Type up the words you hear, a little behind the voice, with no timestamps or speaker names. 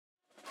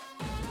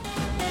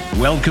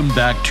Welcome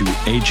back to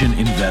Agent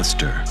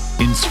Investor,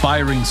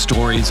 inspiring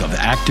stories of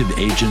active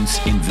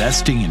agents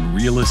investing in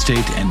real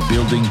estate and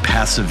building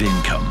passive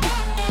income.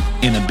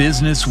 In a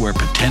business where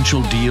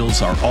potential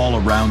deals are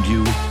all around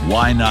you,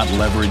 why not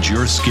leverage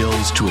your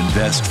skills to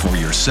invest for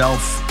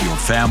yourself, your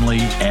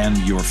family, and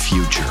your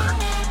future?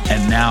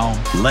 And now,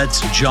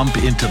 let's jump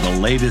into the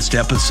latest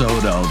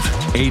episode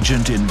of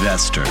Agent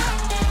Investor.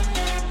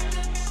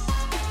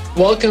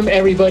 Welcome,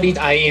 everybody.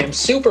 I am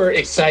super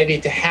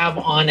excited to have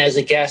on as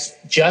a guest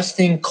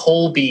Justin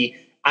Colby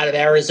out of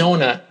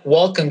Arizona.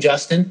 Welcome,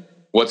 Justin.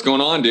 What's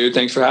going on, dude?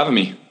 Thanks for having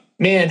me.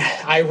 Man,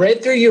 I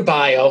read through your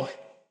bio,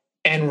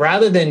 and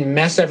rather than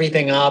mess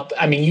everything up,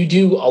 I mean, you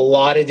do a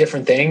lot of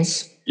different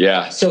things.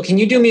 Yeah. So can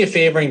you do me a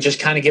favor and just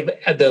kind of give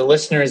the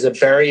listeners a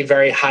very,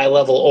 very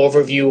high-level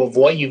overview of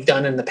what you've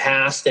done in the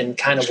past and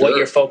kind of what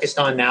you're focused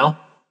on now?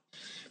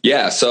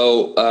 Yeah.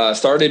 So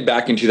started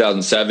back in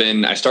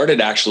 2007. I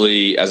started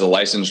actually as a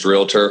licensed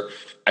realtor.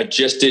 I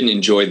just didn't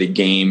enjoy the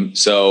game.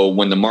 So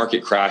when the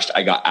market crashed,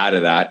 I got out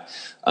of that.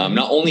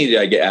 Not only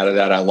did I get out of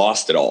that, I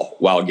lost it all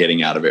while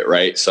getting out of it,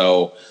 right?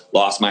 So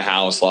lost my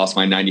house, lost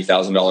my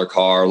 $90,000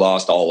 car,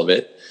 lost all of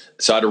it.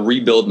 So I had to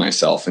rebuild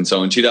myself. And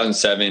so in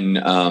 2007,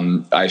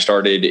 I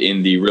started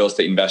in the real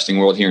estate investing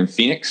world here in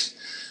Phoenix.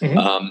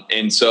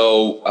 And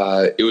so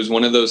it was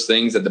one of those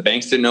things that the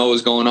banks didn't know what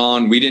was going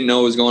on. We didn't know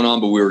what was going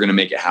on, but we were going to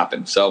make it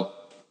happen. So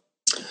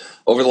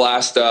over the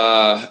last,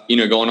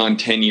 going on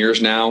 10 years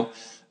now,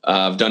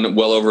 I've done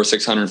well over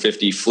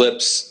 650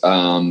 flips.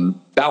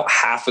 About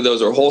half of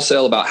those are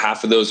wholesale. About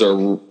half of those are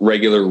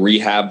regular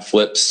rehab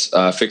flips,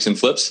 fix and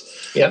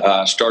flips.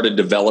 Yep. Started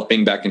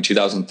developing back in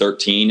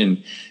 2013.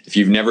 And if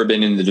you've never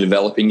been in the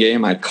developing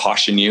game, I'd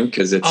caution you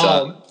because it's...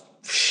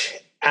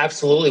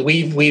 Absolutely.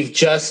 We've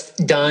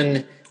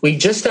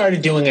just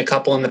started doing a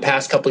couple in the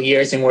past couple of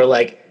years, and we're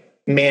like,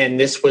 man,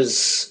 this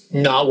was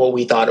not what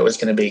we thought it was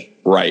going to be.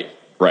 Right.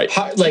 Like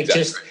exactly.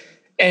 Just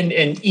and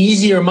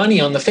easier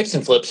money on the fix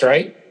and flips,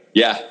 right?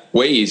 Yeah,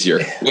 way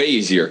easier.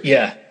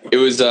 Yeah. It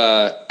was,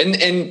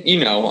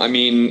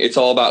 it's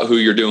all about who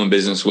you're doing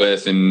business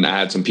with. And I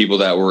had some people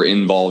that were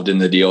involved in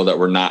the deal that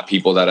were not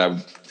people that I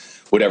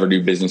would ever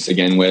do business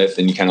again with.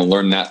 And you kind of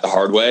learn that the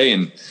hard way.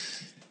 And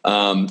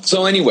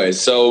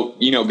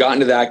got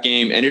into that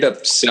game, ended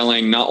up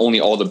selling not only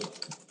all the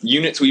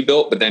units we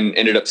built, but then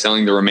ended up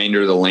selling the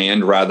remainder of the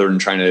land rather than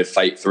trying to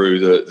fight through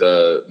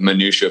the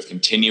minutia of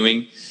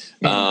continuing.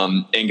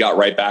 And got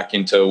right back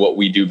into what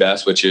we do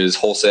best, which is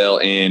wholesale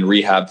and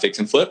rehab fix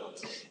and flip,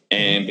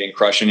 and been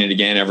crushing it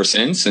again ever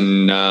since.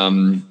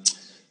 And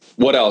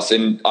what else?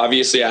 And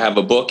obviously I have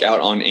a book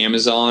out on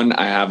Amazon.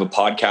 I have a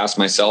podcast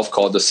myself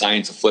called The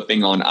Science of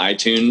Flipping on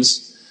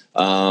iTunes.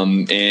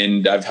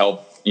 And I've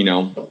helped,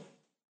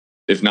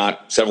 if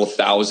not several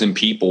thousand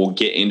people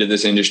get into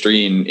this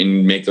industry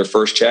and make their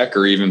first check,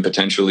 or even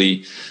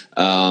potentially,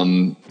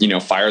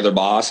 fire their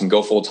boss and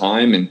go full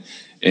time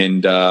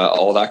and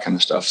all that kind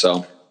of stuff.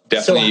 So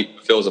definitely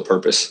fills a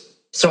purpose.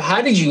 So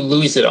how did you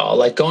lose it all?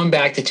 Like going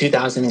back to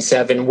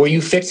 2007, were you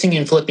fixing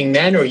and flipping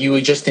then, or you were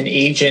just an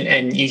agent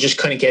and you just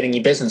couldn't get any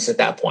business at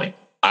that point?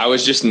 I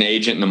was just an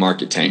agent and the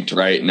market tanked,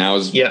 right? And I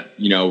was,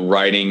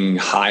 riding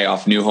high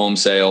off new home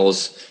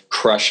sales,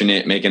 crushing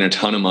it, making a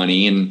ton of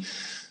money, and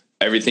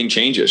everything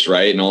changes,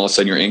 right? And all of a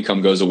sudden your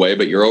income goes away,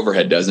 but your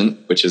overhead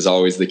doesn't, which is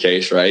always the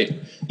case, right?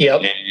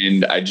 Yep.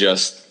 And I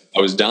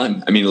was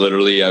done. I mean,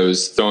 literally, I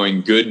was throwing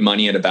good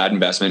money at a bad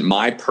investment.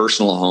 My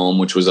personal home,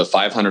 which was a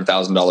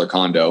 $500,000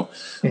 condo,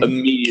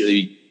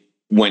 immediately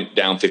went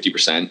down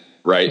 50%.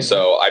 Right. Mm-hmm.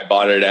 So I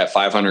bought it at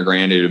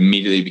 $500,000. It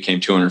immediately became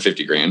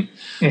 $250,000.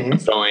 I'm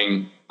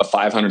throwing a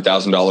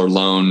 $500,000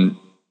 loan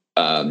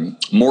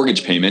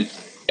mortgage payment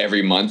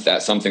every month.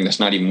 That's something that's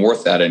not even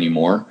worth that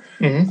anymore.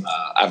 I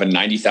have a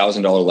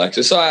 $90,000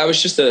 Lexus. So I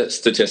was just a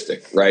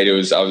statistic, right? I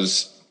was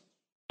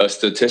a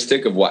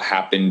statistic of what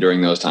happened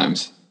during those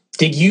times.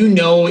 Did you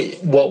know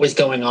what was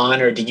going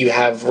on, or did you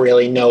have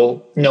really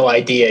no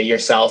idea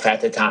yourself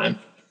at the time?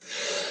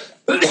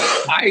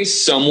 I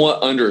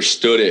somewhat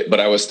understood it, but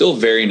I was still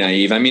very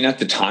naive. I mean, at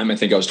the time, I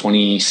think I was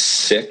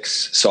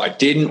 26, so I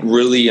didn't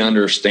really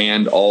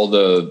understand all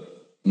the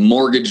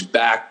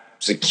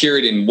mortgage-backed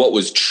security and what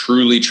was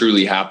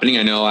truly happening.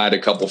 I know I had a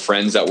couple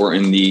friends that were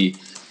in the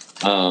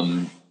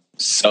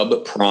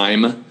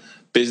subprime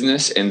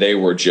business, and they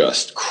were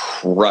just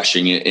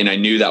crushing it. And I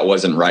knew that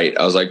wasn't right.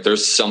 I was like,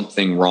 there's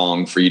something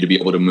wrong for you to be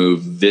able to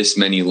move this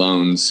many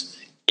loans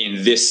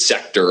in this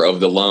sector of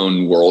the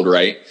loan world,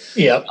 right?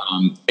 Yep.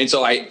 And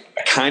so I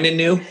kind of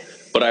knew,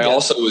 but I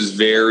also was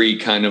very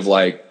kind of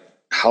like,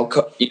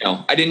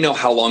 I didn't know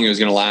how long it was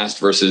going to last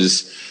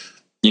versus,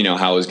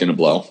 how it was going to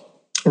blow.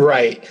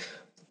 Right.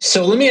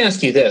 So let me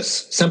ask you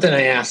this, something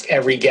I ask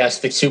every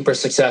guest that's super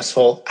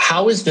successful.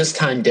 How is this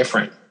time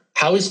different?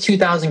 How is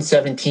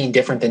 2017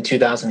 different than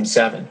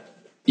 2007?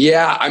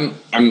 Yeah,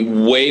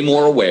 I'm way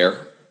more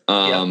aware.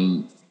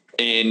 And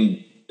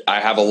I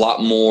have a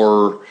lot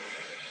more,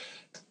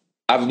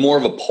 I have more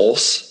of a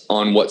pulse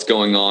on what's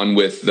going on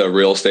with the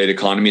real estate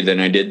economy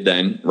than I did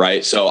then,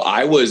 right? So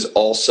I was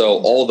also,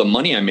 all the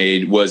money I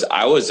made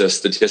I was a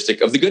statistic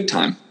of the good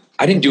time.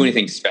 I didn't do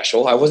anything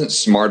special. I wasn't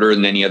smarter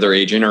than any other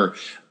agent, or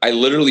I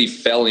literally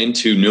fell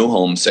into new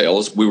home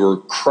sales. We were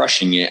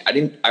crushing it.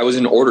 I was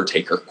an order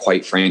taker,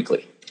 quite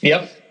frankly.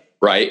 Yep.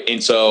 Right.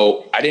 And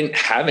so I didn't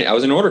have it. I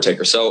was an order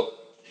taker. So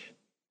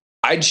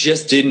I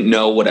just didn't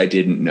know what I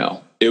didn't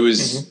know. It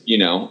was,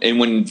 and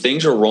when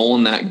things are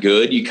rolling that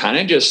good, you kind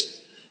of just,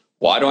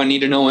 why do I need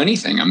to know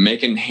anything? I'm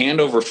making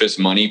hand over fist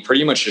money,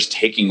 pretty much just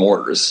taking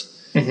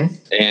orders.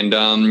 And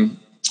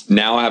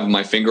now I have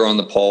my finger on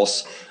the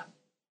pulse.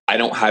 I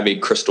don't have a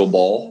crystal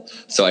ball,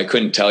 so I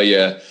couldn't tell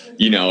you,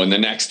 in the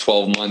next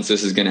 12 months,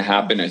 this is going to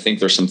happen. I think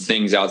there's some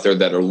things out there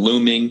that are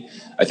looming.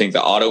 I think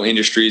the auto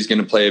industry is going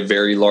to play a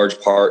very large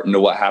part into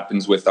what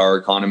happens with our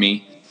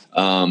economy.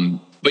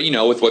 But,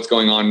 with what's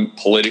going on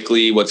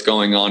politically, what's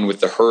going on with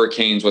the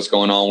hurricanes, what's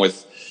going on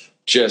with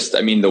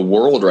the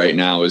world right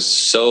now is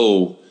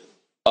so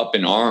up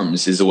in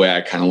arms is the way I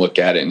kind of look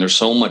at it. And there's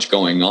so much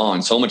going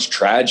on, so much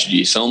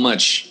tragedy, so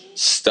much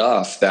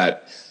stuff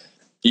that,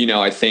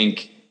 I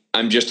think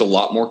I'm just a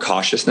lot more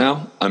cautious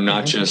now. I'm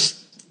not just,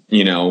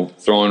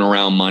 throwing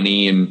around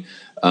money. And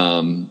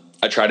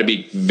I try to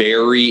be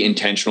very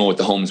intentional with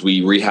the homes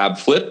we rehab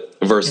flip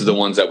versus the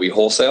ones that we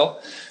wholesale,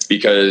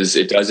 because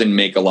it doesn't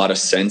make a lot of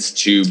sense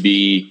to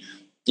be,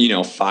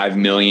 $5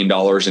 million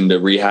into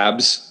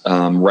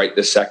rehabs right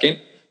this second.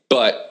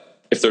 But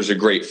if there's a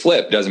great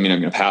flip, doesn't mean I'm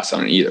going to pass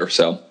on it either.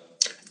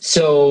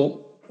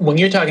 So when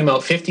you're talking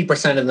about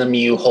 50% of them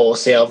you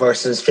wholesale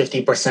versus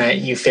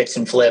 50% you fix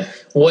and flip,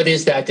 what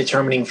is that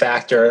determining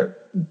factor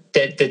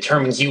that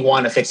determines you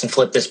want to fix and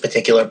flip this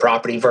particular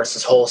property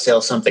versus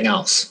wholesale something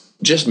else?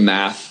 Just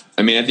math.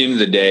 At the end of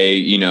the day,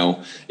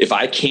 if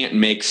I can't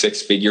make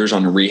six figures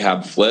on a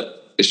rehab flip,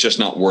 it's just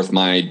not worth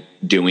my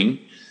doing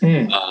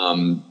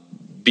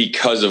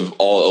because of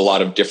a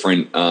lot of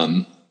different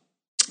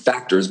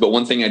factors. But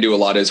one thing I do a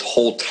lot is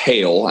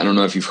wholesale. I don't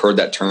know if you've heard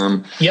that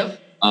term. Yep.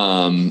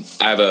 I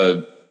have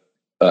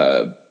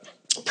a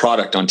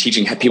product on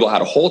teaching people how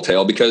to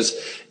wholesale, because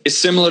it's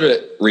similar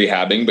to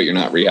rehabbing, but you're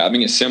not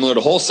rehabbing. It's similar to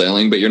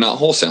wholesaling, but you're not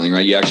wholesaling,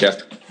 right? You actually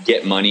have to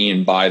get money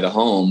and buy the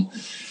home.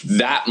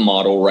 That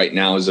model right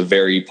now is a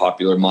very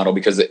popular model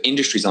because the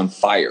industry's on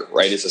fire,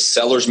 right? It's a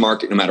seller's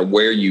market no matter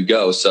where you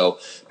go. So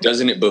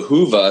doesn't it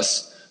behoove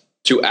us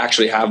to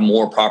actually have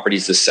more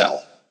properties to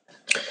sell?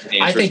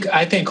 I think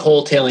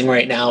wholetailing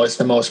right now is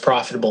the most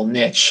profitable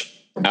niche.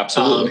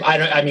 Absolutely.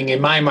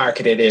 In my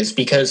market it is,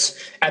 because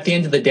at the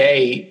end of the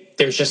day,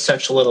 there's just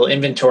such little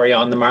inventory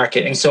on the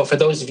market. And so for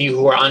those of you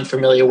who are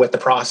unfamiliar with the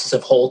process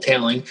of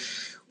wholetailing,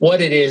 what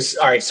it is,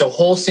 all right, so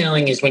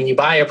wholesaling is when you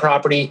buy a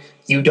property,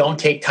 you don't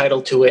take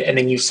title to it, and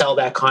then you sell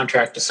that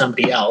contract to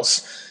somebody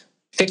else.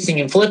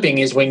 Fixing and flipping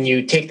is when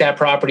you take that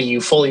property,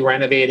 you fully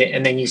renovate it,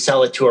 and then you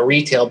sell it to a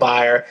retail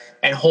buyer.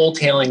 And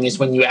wholetailing is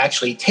when you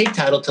actually take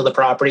title to the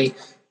property.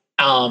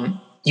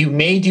 You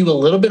may do a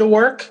little bit of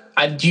work.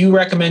 Do you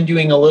recommend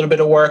doing a little bit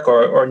of work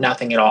or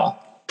nothing at all?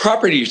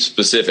 Property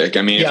specific.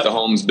 If the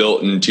home's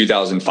built in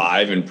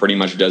 2005 and pretty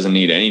much doesn't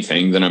need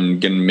anything, then I'm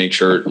going to make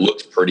sure it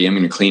looks pretty. I'm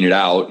going to clean it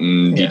out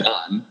and be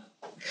done.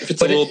 If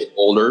it's a little bit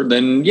older,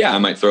 then I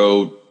might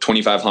throw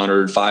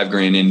 $2,500,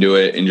 $5,000 into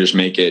it and just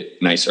make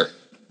it nicer.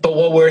 But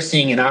what we're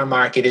seeing in our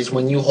market is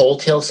when you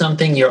wholesale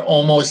something, you're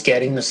almost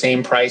getting the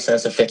same price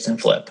as a fix and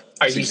flip.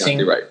 That's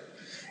exactly right.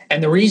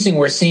 And the reason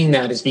we're seeing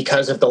that is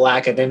because of the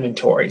lack of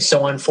inventory.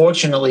 So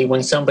unfortunately,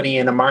 when somebody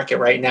in a market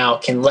right now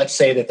can, let's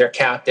say that they're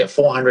capped at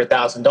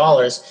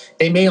 $400,000,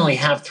 they may only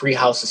have 3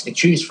 houses to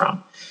choose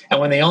from.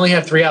 And when they only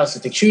have 3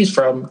 houses to choose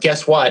from,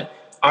 guess what?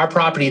 Our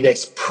property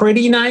that's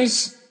pretty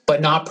nice, but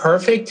not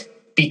perfect,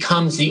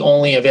 becomes the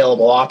only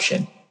available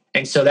option.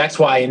 And so that's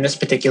why in this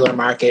particular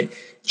market,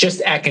 just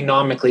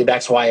economically,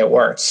 that's why it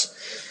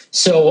works.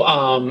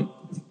 So,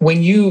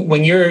 when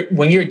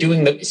you're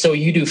doing so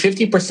you do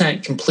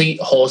 50% complete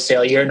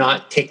wholesale, you're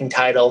not taking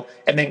title,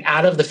 and then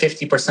out of the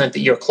 50% that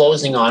you're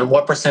closing on,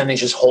 what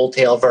percentage is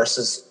wholesale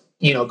versus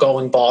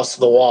going balls to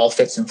the wall,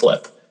 fix and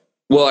flip?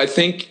 Well, I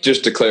think,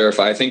 just to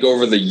clarify, I think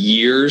over the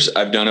years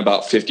I've done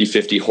about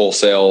 50-50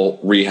 wholesale,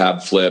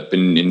 rehab, flip,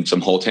 and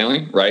some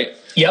wholetailing, right?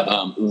 Yep.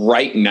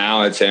 Right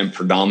now I'd say I'm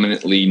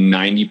predominantly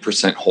 90%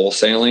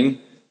 wholesaling.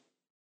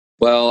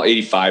 Well,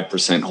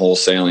 85%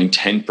 wholesaling,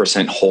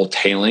 10%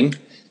 wholetailing.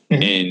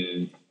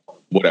 And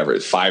whatever,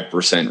 5%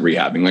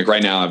 rehabbing. Like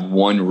right now I have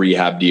one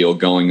rehab deal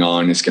going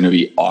on. It's going to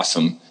be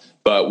awesome,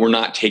 but we're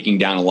not taking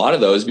down a lot of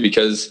those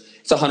because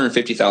it's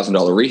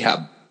 $150,000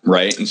 rehab.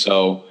 Right. And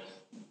so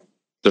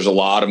there's a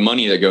lot of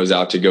money that goes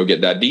out to go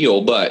get that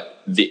deal,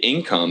 but the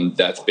income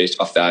that's based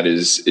off that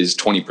is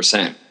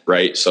 20%.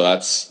 Right. So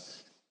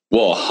that's,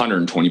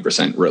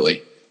 120%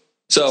 really.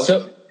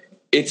 So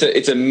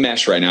it's a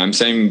mesh right now. I'm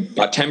saying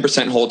about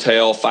 10%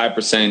 wholesale,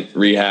 5%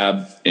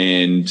 rehab,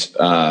 and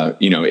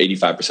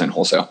 85%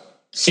 wholesale.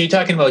 So you're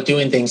talking about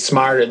doing things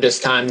smarter this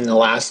time than the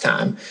last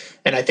time.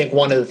 And I think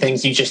one of the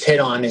things you just hit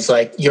on is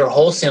like you're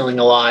wholesaling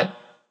a lot,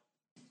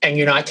 and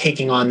you're not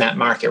taking on that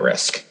market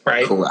risk,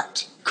 right?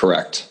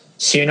 Correct.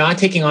 So you're not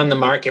taking on the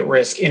market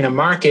risk in a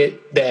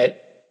market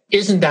that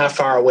isn't that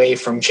far away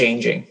from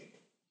changing.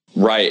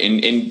 Right.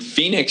 And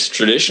Phoenix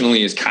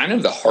traditionally is kind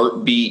of the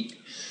heartbeat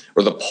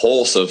or the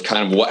pulse of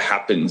kind of what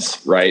happens,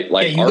 right?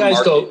 Like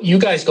you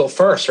guys go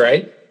first,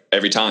 right?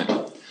 Every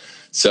time.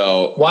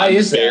 So why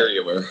is that?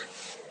 Aware.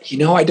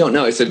 I don't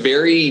know. It's a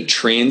very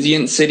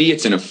transient city.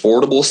 It's an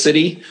affordable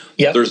city.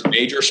 Yep. There's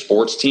major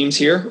sports teams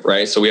here,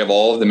 right? So we have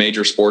all of the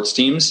major sports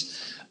teams.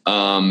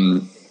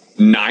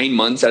 9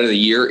 months out of the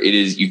year,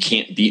 you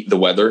can't beat the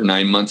weather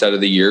 9 months out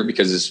of the year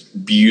because it's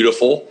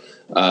beautiful.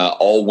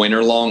 All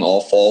winter long,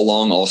 all fall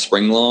long, all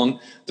spring long.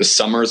 The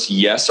summers,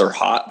 yes, are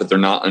hot, but they're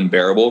not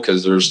unbearable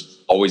because there's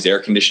always air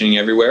conditioning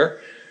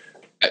everywhere.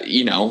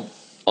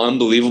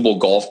 Unbelievable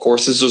golf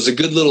courses. There's a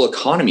good little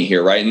economy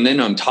here, right? And then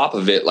on top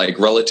of it, like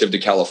relative to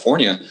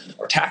California,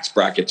 our tax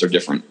brackets are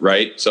different,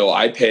 right? So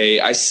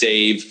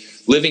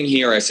living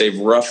here, I save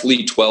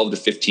roughly 12 to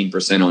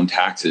 15% on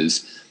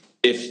taxes.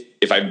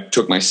 If I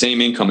took my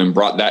same income and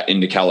brought that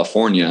into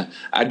California,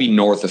 I'd be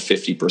north of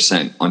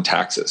 50% on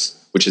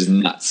taxes, which is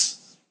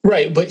nuts.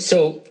 Right. But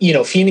so,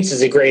 Phoenix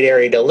is a great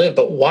area to live,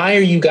 but why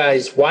do you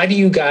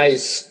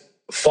guys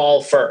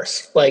fall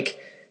first? Like,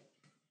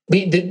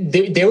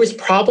 there was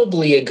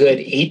probably a good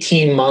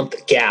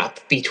 18-month gap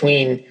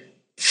between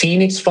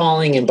Phoenix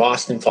falling and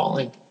Boston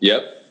falling.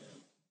 Yep.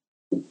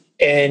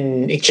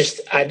 And it's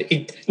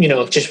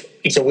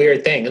a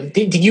weird thing.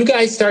 Did you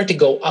guys start to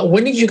go,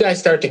 when did you guys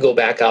start to go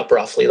back up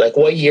roughly? Like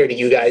what year did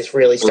you guys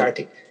really start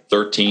to?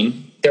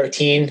 13.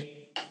 13.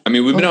 I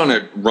mean, we've been on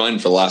a run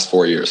for the last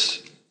 4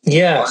 years.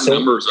 Yeah. Our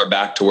numbers are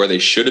back to where they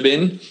should have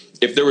been.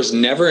 If there was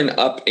never an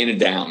up and a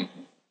down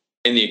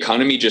and the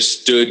economy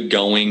just stood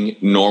going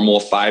normal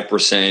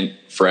 5%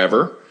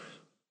 forever,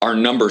 our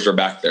numbers are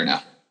back there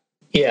now.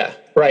 Yeah,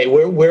 right.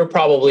 We're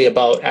probably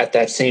about at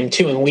that same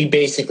too. And we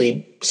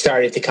basically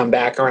started to come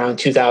back around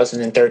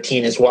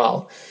 2013 as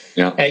well.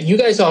 Yeah. You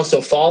guys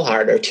also fall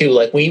harder too.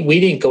 Like we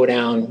didn't go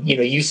down,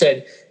 you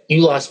said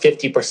you lost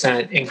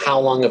 50% in how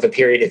long of a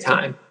period of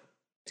time?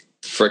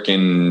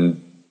 Frickin'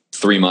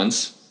 3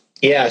 months.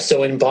 Yeah.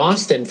 So in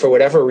Boston, for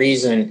whatever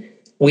reason,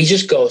 we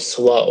just go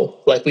slow.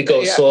 Like we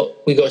go slow.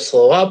 We go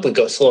slow up. We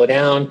go slow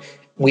down.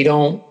 We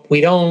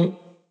don't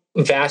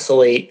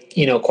vacillate,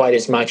 quite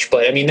as much.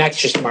 But I mean,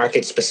 that's just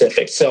market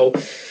specific. So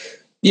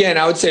yeah, and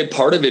I would say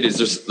part of it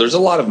is there's a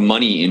lot of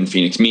money in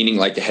Phoenix, meaning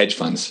like the hedge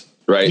funds,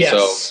 right? Yes.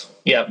 So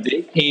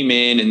they came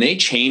in and they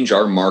change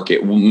our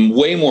market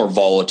way more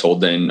volatile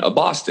than a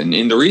Boston.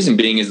 And the reason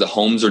being is the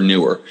homes are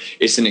newer.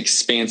 It's an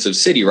expansive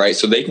city, right?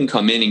 So they can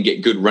come in and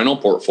get good rental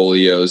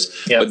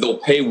portfolios, but they'll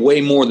pay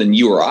way more than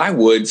you or I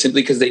would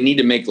simply because they need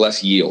to make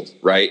less yield,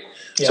 right?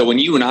 Yep. So when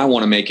you and I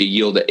want to make a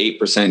yield of 8%,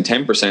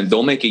 10%,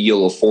 they'll make a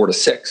yield of 4 to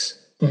 6.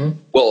 Mm-hmm.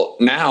 Well,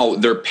 now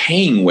they're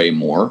paying way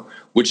more,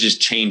 which is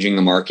changing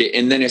the market.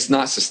 And then it's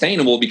not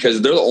sustainable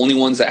because they're the only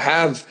ones that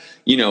have,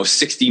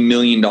 $60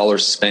 million to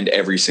spend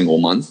every single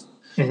month.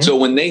 Mm-hmm. So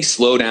when they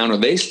slow down or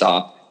they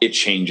stop, it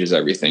changes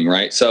everything,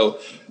 right? So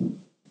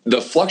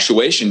the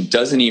fluctuation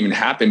doesn't even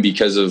happen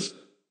because of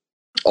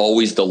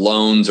always the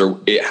loans, or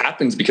it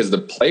happens because the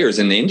players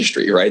in the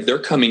industry, right? They're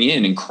coming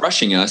in and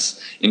crushing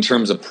us in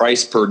terms of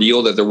price per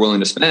deal that they're willing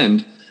to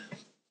spend.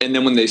 And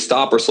then when they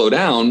stop or slow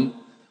down,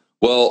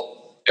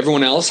 well,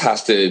 everyone else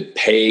has to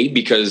pay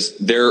because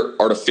they're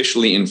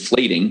artificially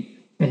inflating,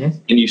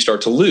 and you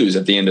start to lose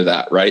at the end of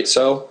that, right?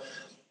 So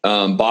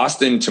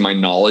Boston, to my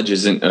knowledge,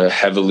 isn't a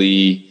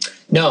heavily...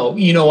 No,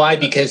 you know why?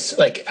 Because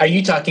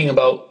you're talking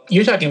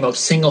about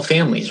single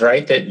families,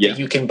 right? That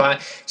you can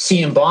buy.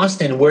 See, in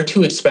Boston, we're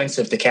too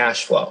expensive to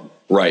cash flow.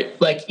 Right.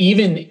 Like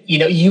even,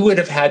 you would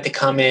have had to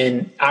come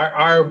in,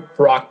 our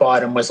rock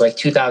bottom was like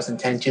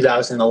 2010,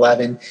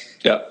 2011.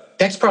 Yeah.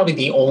 That's probably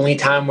the only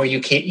time where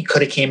you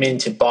could have came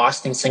into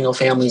Boston single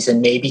families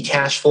and maybe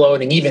cash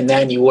flowed. And even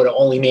then you would have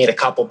only made a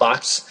couple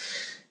bucks.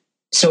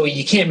 So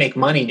you can't make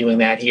money doing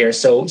that here.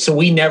 So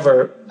we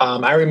never,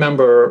 I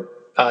remember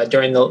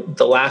during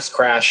the last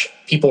crash,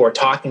 people were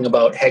talking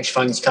about hedge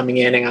funds coming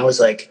in and I was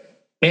like,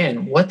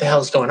 man, what the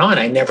hell's going on?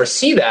 I never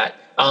see that.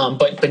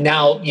 But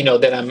now,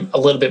 that I'm a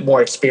little bit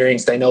more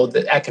experienced, I know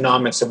the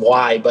economics of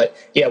why, but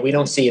yeah, we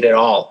don't see it at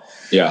all.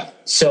 Yeah.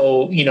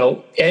 So,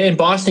 and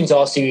Boston's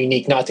also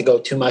unique, not to go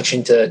too much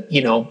into,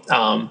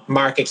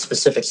 market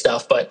specific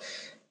stuff, but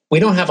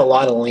we don't have a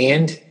lot of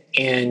land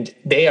and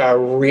they are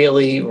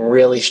really,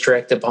 really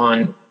strict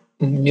upon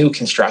new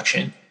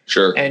construction.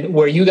 Sure. And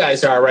where you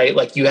guys are, right,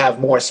 like you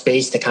have more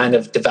space to kind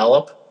of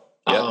develop.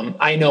 Yep.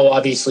 I know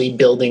obviously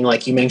building,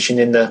 like you mentioned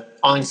in the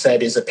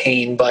onset, is a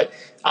pain, but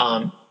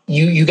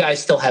you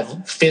guys still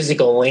have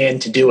physical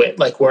land to do it.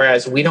 Like,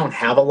 whereas we don't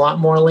have a lot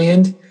more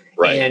land.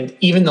 Right. And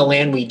even the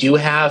land we do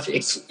have,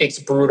 it's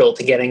brutal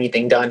to get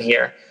anything done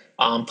here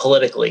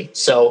politically.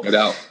 So, no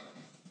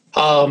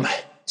doubt.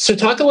 So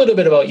talk a little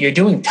bit about, you're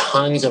doing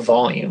tons of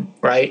volume,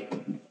 right?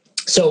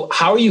 So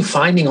how are you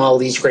finding all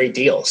these great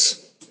deals?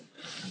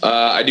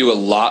 I do a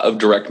lot of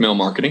direct mail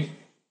marketing.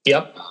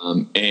 Yep.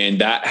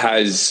 And that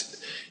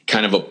has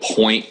kind of a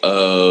point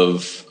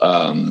of,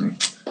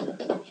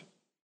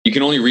 you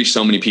can only reach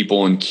so many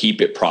people and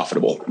keep it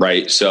profitable,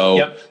 right?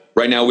 So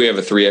right now we have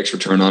a 3x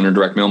return on our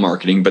direct mail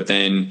marketing, but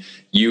then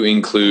you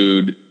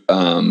include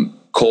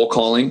cold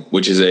calling,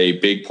 which is a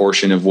big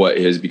portion of what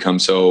has become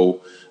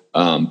so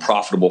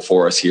profitable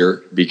for us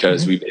here,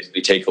 because we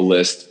basically take a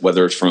list,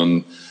 whether it's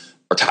from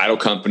our title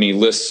company,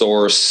 List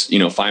Source,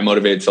 Find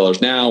Motivated Sellers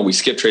Now, we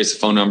skip trace the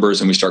phone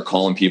numbers and we start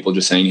calling people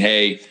just saying,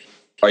 hey,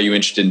 are you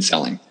interested in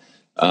selling?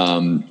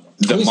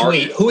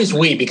 Who is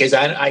we? Because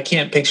I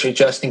can't picture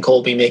Justin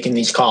Colby making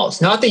these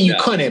calls. Not that you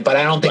couldn't, but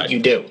I don't think you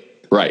do.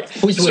 Right.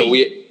 Who's so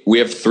we? We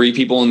have 3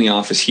 people in the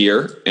office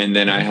here, and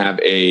then I have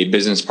a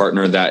business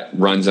partner that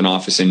runs an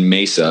office in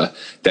Mesa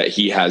that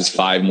he has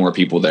 5 more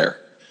people there.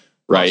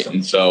 Right. Awesome.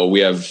 And so we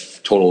have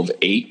a total of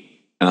 8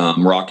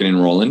 rocking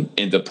and rolling,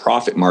 and the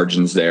profit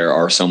margins there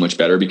are so much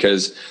better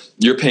because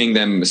you're paying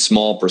them a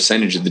small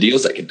percentage of the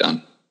deals that get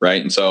done. Right.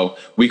 And so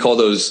we call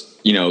those,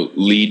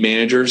 lead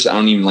managers. I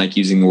don't even like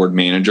using the word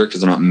manager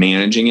because they're not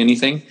managing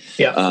anything.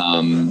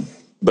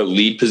 But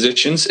lead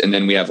positions. And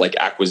then we have like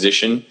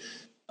acquisition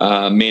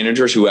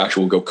managers who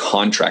actually will go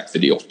contract the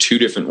deal. 2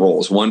 different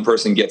roles. One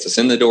person gets us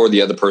in the door.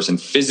 The other person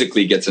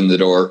physically gets in the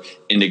door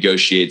and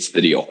negotiates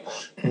the deal.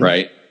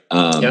 Right.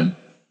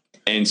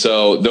 And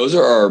so those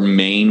are our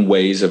main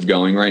ways of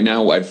going right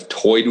now. I've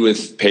toyed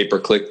with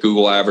pay-per-click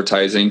Google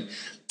advertising.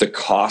 The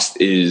cost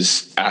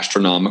is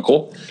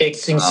astronomical.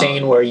 It's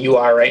insane where you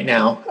are right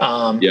now.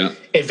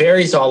 It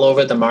varies all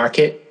over the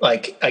market.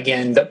 Like,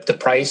 again, the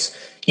price.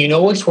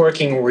 What's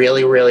working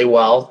really, really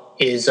well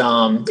is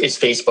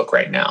Facebook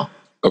right now.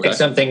 Okay. It's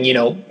something,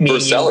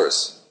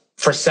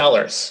 For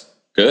sellers.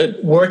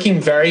 Good. Working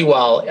very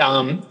well.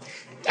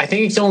 I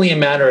think it's only a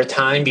matter of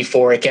time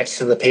before it gets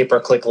to the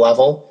pay-per-click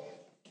level.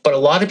 But a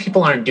lot of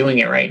people aren't doing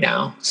it right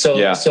now. So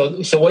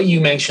what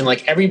you mentioned,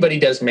 like everybody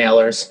does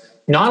mailers.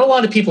 Not a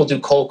lot of people do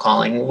cold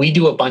calling. We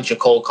do a bunch of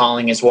cold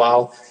calling as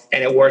well,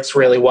 and it works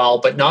really well.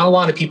 But not a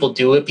lot of people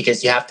do it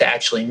because you have to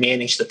actually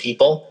manage the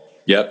people.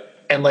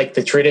 And like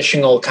the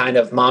traditional kind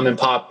of mom and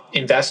pop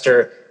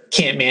investor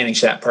can't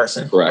manage that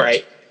person,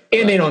 right?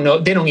 And they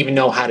don't even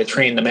know how to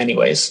train them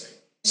anyways.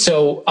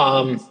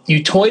 So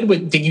you toyed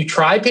with, did you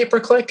try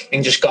pay-per-click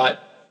and just got?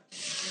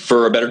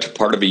 For a better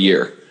part of a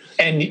year.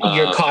 And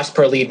your cost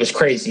per lead was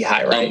crazy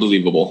high, right?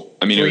 Unbelievable.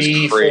 I mean, 300,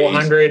 it was crazy.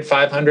 400,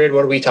 500,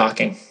 what are we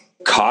talking?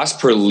 Cost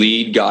per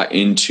lead got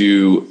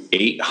into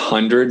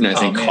 800, and I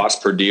think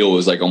cost per deal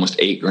was like almost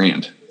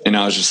 $8,000. And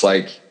I was just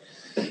like,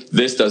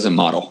 this doesn't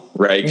model,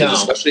 right? Because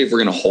especially if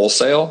we're going to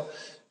wholesale,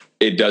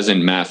 it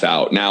doesn't math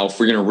out. Now, if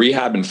we're going to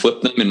rehab and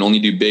flip them and only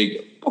do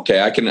big,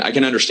 okay, I can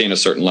understand a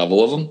certain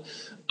level of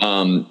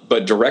them.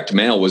 But direct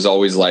mail was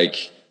always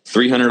like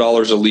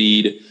 $300 a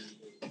lead,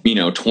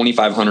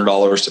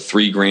 $2,500 to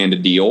 $3,000 a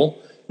deal.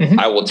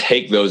 I will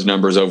take those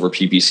numbers over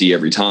PPC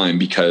every time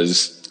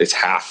because it's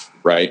half,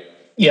 right?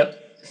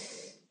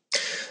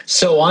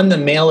 So on the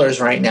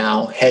mailers right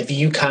now, have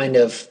you kind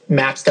of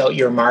maxed out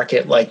your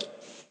market?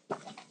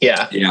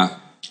 Yeah.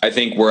 I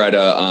think we're at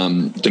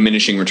a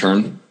diminishing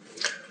return.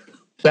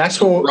 That's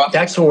where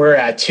we're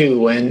at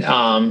too.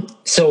 And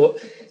so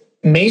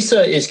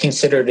Mesa is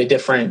considered a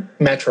different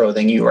metro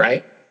than you,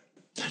 right?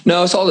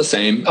 No, it's all the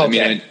same.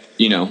 Okay. I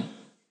mean,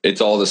 it's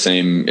all the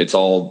same.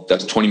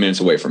 That's 20 minutes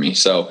away from me.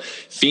 So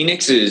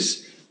Phoenix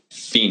is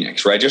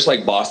Phoenix, right? Just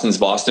like Boston's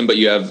Boston, but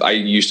I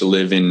used to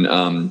live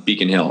in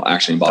Beacon Hill,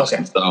 actually in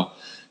Boston. Okay. So,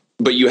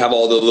 but you have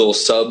all the little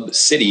sub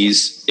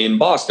cities in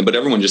Boston, but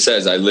everyone just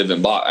says I live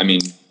in Boston.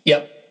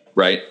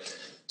 Right.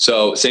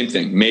 So same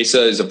thing.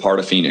 Mesa is a part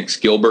of Phoenix.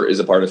 Gilbert is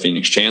a part of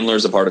Phoenix. Chandler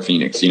is a part of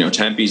Phoenix.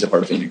 Tempe is a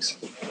part of Phoenix.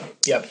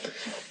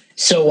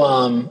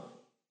 So,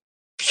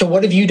 so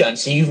what have you done?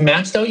 So you've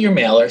maxed out your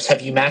mailers.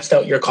 Have you maxed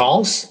out your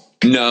calls?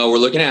 No, we're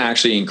looking at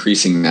actually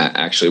increasing that.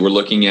 Actually, we're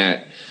looking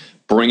at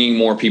bringing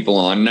more people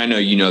on. And I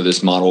know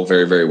this model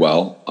very, very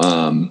well.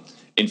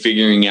 And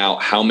figuring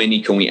out how many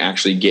can we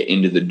actually get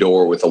into the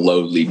door with a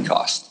low lead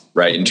cost,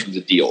 right? In terms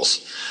of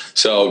deals.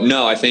 So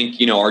no, I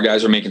think, our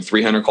guys are making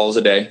 300 calls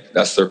a day.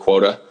 That's their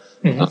quota.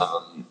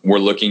 We're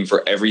looking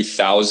for every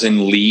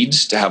 1,000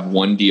 leads to have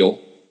 1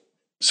 deal.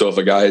 So if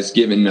a guy is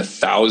given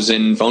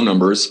 1,000 phone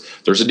numbers,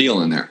 there's a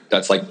deal in there.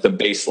 That's like the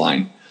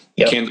baseline.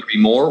 Can there be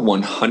more?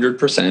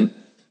 100%.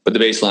 But the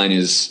baseline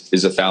is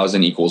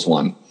 1,000 equals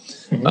 1.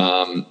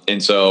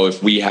 And so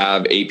if we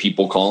have 8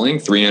 people calling,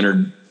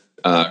 300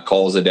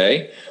 calls a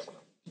day,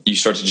 you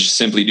start to just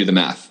simply do the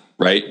math,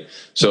 right?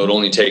 So it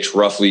only takes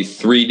roughly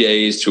 3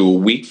 days to a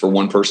week for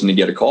one person to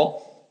get a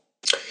call.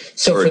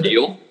 So for a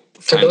deal.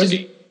 For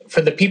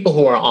the people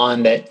who are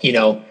on that,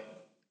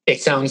 it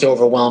sounds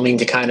overwhelming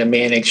to kind of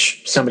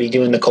manage somebody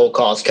doing the cold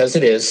calls, because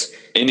it is.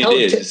 And it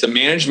is. It's a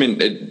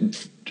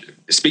management.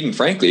 Speaking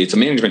frankly, it's a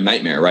management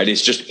nightmare, right?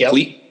 It's just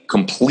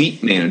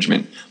complete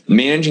management,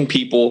 managing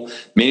people,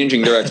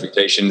 managing their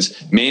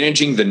expectations,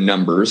 managing the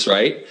numbers,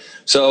 right?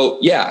 So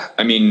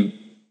I mean,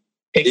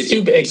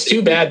 it's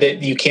too bad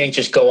that you can't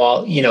just go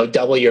all,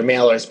 double your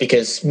mailers,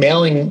 because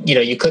mailing,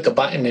 you click a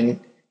button and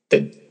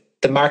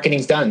the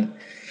marketing's done.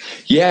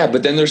 Yeah,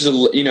 but then there's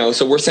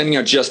so we're sending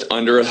out just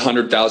under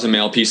 100,000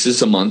 mail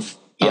pieces a month.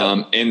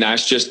 Yep. And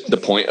that's just the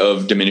point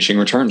of diminishing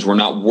returns. We're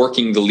not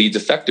working the leads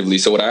effectively.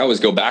 So what I always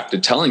go back to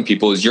telling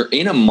people is you're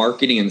in a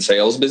marketing and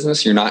sales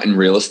business. You're not in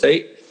real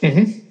estate.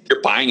 Mm-hmm.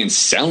 You're buying and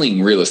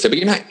selling real estate, but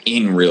you're not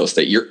in real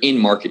estate. You're in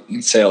marketing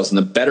and sales. And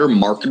the better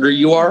marketer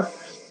you are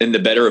and the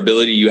better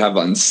ability you have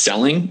on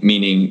selling,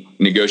 meaning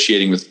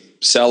negotiating with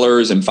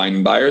sellers and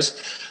finding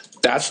buyers,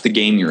 that's the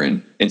game you're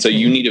in. And so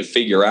you need to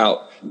figure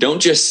out,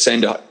 don't just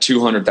send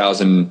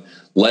 200,000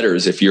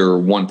 letters. If you're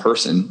one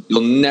person,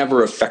 you'll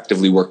never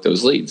effectively work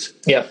those leads.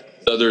 Yeah.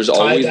 So there's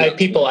always I have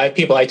people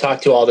I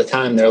talk to all the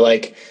time. They're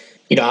like,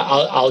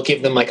 I'll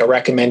give them like a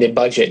recommended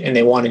budget and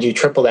they want to do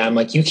triple that. I'm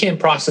like, you can't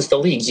process the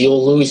leads.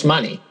 You'll lose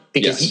money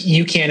because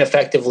you can't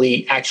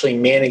effectively actually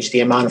manage the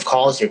amount of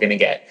calls you're going to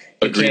get.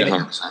 Agreed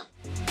 100%.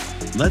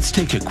 Let's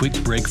take a quick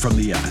break from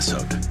the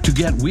episode. To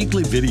get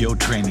weekly video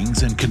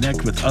trainings and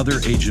connect with other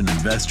agent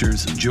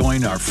investors,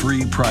 join our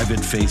free private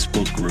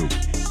Facebook group.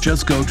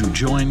 Just go to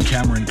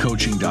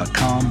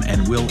joincameroncoaching.com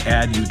and we'll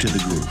add you to the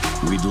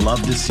group. We'd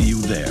love to see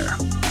you there.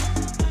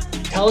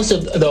 Tell us,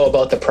 though,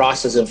 about the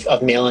process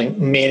of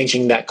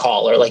managing that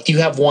caller. Like, do you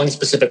have one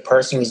specific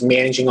person who's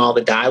managing all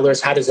the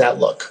dialers? How does that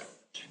look?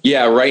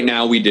 Yeah, right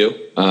now we do.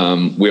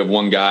 We have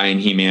one guy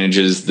and he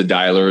manages the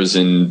dialers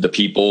and the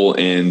people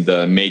and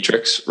the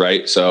matrix,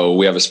 right? So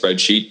we have a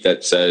spreadsheet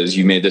that says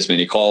you made this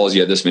many calls, you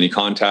had this many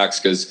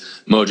contacts, because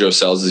Mojo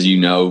Sales, as you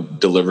know,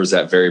 delivers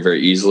that very,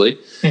 very easily.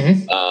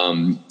 Mm-hmm.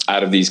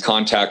 Out of these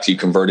contacts, you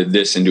converted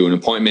this into an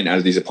appointment. Out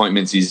of these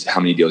appointments, these how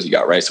many deals you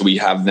got, right? So we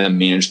have them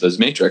manage those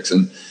matrix.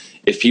 And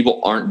if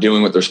people aren't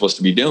doing what they're supposed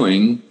to be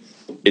doing,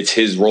 it's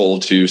his role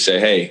to say,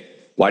 hey,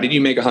 why did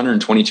you make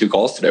 122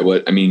 calls today?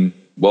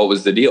 What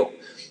was the deal?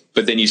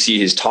 But then you see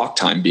his talk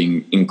time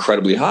being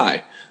incredibly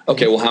high.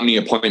 Okay, well, how many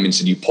appointments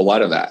did you pull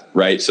out of that,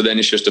 right? So then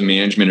it's just a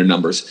management of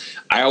numbers.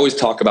 I always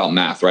talk about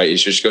math, right? It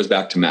just goes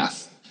back to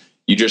math.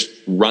 You just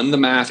run the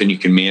math and you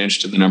can manage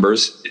to the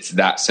numbers. It's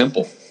that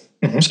simple.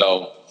 Mm-hmm.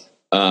 So,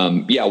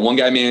 one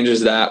guy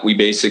manages that. We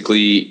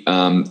basically,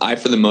 I,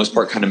 for the most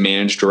part, kind of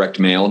manage direct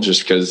mail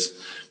just because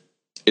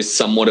it's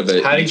somewhat of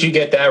a... How did you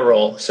get that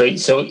role? So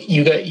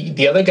you got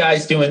the other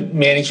guys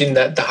managing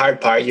the hard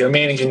part. You're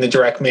managing the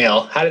direct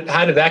mail.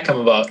 How did that come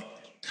about?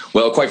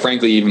 Well, quite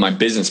frankly, even my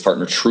business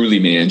partner truly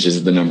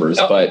manages the numbers,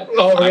 but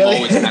really? I'm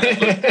always kind of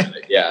looking at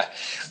it. Yeah.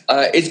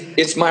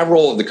 It's my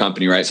role of the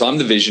company, right? So I'm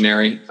the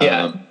visionary.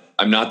 Yeah.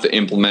 I'm not the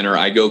implementer.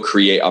 I go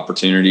create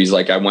opportunities.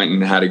 Like I went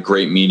and had a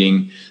great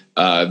meeting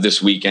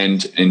this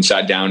weekend and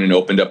sat down and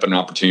opened up an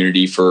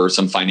opportunity for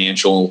some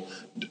financial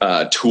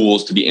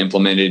tools to be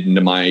implemented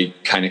into my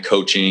kind of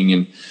coaching,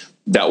 and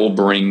that will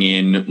bring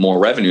in more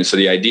revenue. So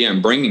the idea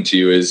I'm bringing to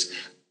you is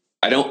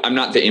I'm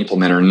not the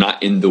implementer, I'm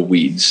not in the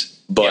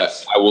weeds, but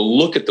yes. I will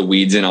look at the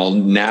weeds and I'll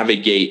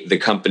navigate the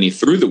company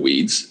through the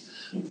weeds,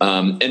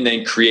 and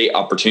then create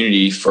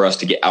opportunity for us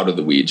to get out of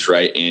the weeds,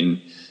 right?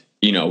 And,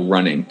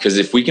 running. Because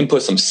if we can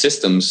put some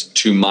systems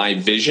to my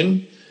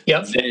vision,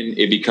 then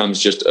it becomes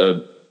just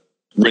a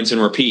rinse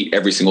and repeat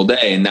every single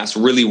day. And that's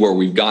really where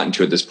we've gotten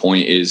to at this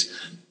point is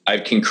I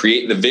can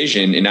create the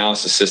vision, and now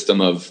it's a system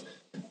of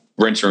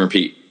rinse and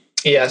repeat.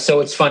 Yeah,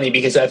 so it's funny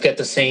because I've got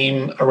the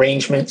same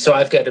arrangement. So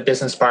I've got a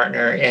business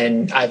partner,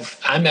 and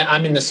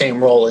I'm in the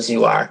same role as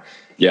you are.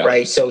 Yeah.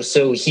 Right. So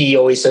he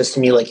always says to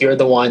me, like, you're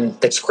the one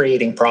that's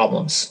creating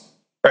problems,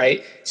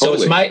 right? So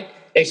totally.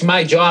 It's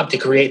my job to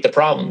create the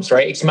problems,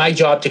 right? It's my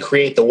job to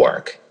create the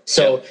work.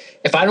 So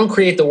if I don't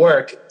create the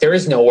work, there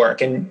is no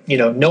work, and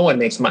no one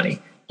makes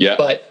money. Yeah.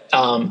 But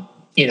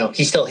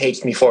he still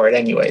hates me for it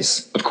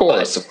anyways. Of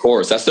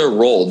course. That's their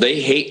role.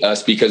 They hate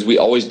us because we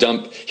always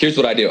dump. Here's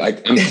what I do.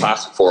 I'm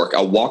classic fork.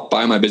 I'll walk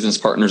by my business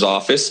partner's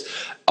office.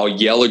 I'll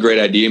yell a great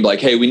idea and be like,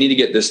 hey, we need to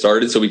get this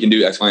started so we can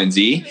do X, Y, and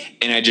Z.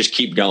 And I just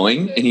keep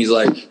going. And he's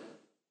like,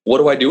 what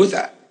do I do with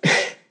that?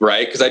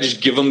 Right? Because I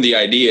just give him the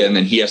idea and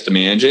then he has to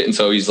manage it. And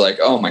so he's like,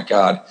 oh my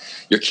God,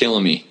 you're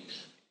killing me.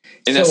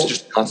 And that's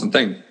just a constant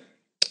thing.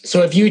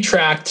 So have you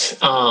tracked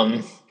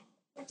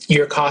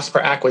your cost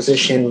per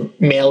acquisition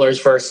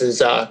mailers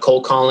versus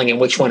cold calling, and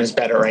which one is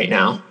better right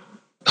now?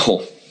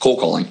 Oh, cold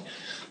calling.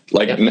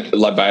 Like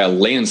by a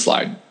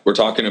landslide. We're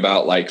talking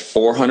about like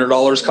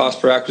 $400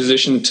 cost per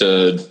acquisition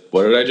to,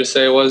 what did I just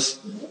say it was?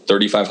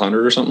 $3,500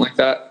 or something like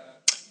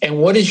that. And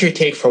what is your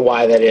take for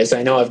why that is?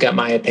 I know I've got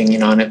my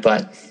opinion on it,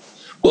 but.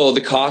 Well,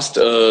 the cost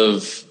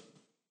of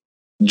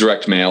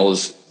direct mail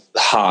is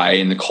high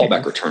and the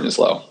callback return is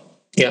low.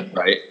 Yeah.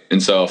 Right.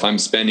 And so if I'm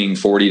spending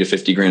 40 to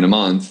 50 grand a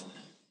month,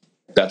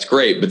 that's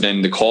great. But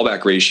then the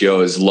callback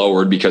ratio is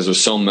lowered because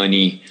there's so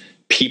many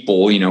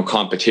people,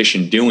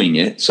 competition doing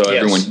it. So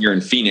everyone here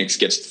in Phoenix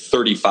gets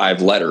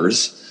 35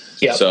 letters.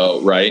 Yep.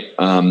 So, right.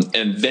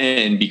 And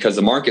then because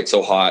the market's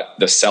so hot,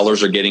 the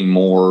sellers are getting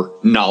more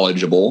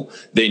knowledgeable.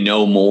 They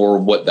know more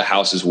what the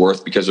house is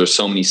worth because there's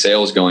so many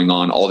sales going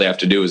on. All they have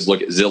to do is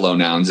look at Zillow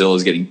now, and Zillow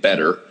is getting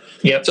better.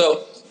 Yep.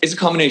 So it's a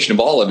combination of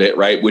all of it,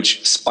 right?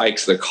 Which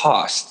spikes the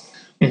cost.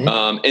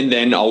 Mm-hmm. And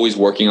then always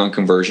working on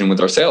conversion with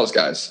our sales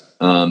guys.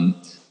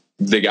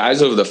 the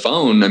guys over the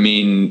phone, I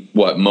mean,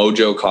 what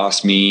Mojo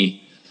cost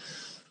me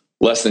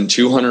less than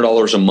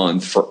 $200 a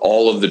month for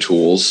all of the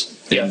tools.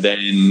 Yeah. And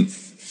then,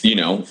 you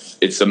know,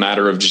 it's a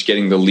matter of just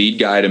getting the lead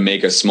guy to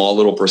make a small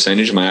little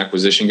percentage. My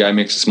acquisition guy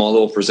makes a small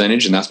little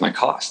percentage, and that's my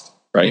cost.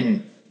 Right.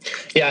 Mm-hmm.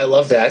 Yeah, I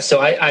love that.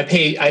 So I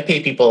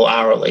pay people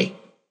hourly.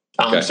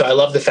 Okay. So I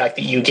love the fact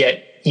that you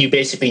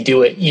basically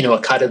do it, you know,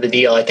 a cut of the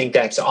deal. I think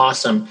that's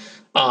awesome.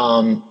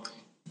 How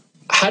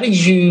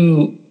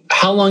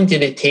long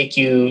did it take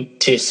you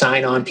to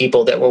sign on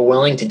people that were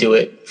willing to do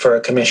it for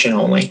a commission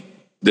only?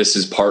 This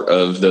is part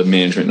of the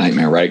management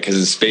nightmare, right?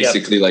 Because it's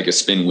basically like a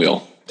spin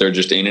wheel. They're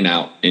just in and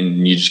out,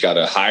 and you just got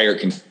to hire.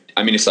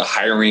 I mean, it's a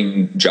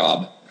hiring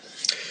job.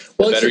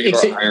 Well, the better you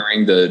are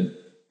hiring, the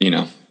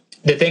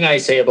thing I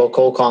say about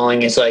cold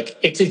calling is like,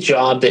 it's a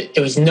job that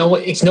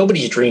it's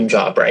nobody's dream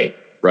job, right?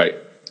 Right.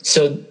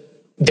 So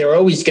they're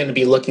always going to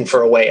be looking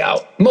for a way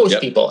out.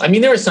 Most people. I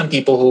mean, there are some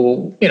people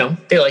who, you know,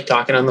 they like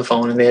talking on the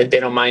phone and they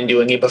don't mind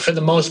doing it. But for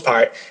the most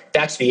part,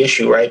 that's the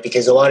issue, right?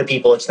 Because a lot of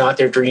people, it's not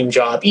their dream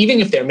job. Even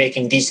if they're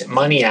making decent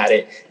money at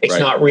it, it's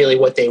not really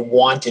what they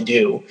want to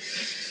do.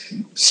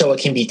 So it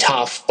can be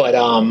tough. But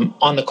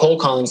on the cold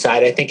calling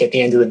side, I think at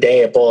the end of the day,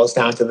 it boils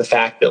down to the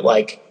fact that,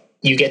 like,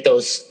 you get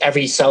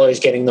every seller is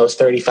getting those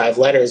 35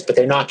 letters, but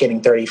they're not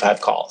getting 35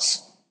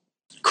 calls.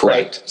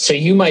 Correct. Right? So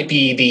you might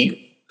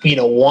be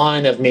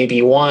one of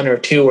maybe one or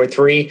two or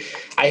three.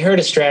 I heard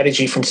a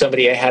strategy from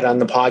somebody I had on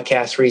the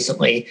podcast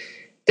recently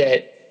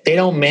that they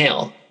don't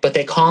mail, but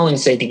they call and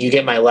say, "Did you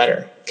get my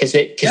letter?" Because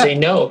they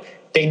know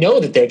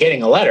that they're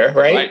getting a letter,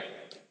 right?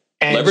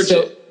 And leverage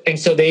it. And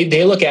so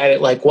they look at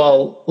it like,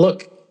 well,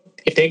 look,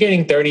 if they're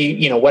getting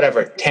 30,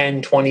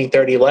 10, 20,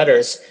 30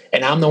 letters,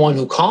 and I'm the one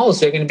who calls,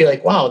 they're going to be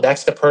like, wow,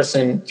 that's the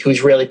person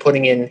who's really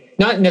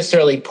not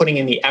necessarily putting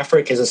in the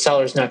effort, because a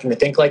seller's not going to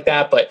think like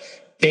that, but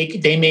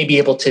they may be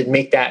able to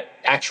make that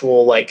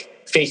actual,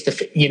 like,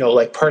 face-to-face,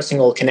 like,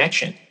 personal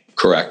connection.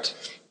 Correct.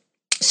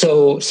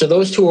 So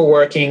those two are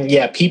working.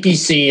 Yeah,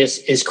 PPC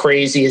is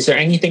crazy. Is there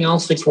anything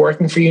else that's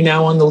working for you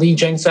now on the lead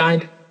gen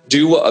side?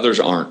 Do what others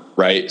aren't,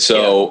 right?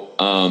 So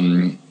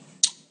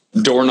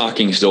door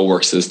knocking still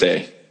works to this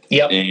day.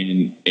 Yep.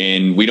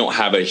 And we don't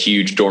have a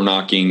huge door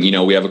knocking.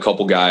 We have a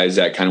couple guys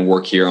that kind of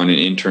work here on an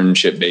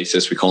internship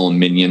basis. We call them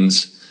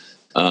minions.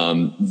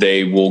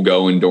 They will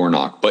go and door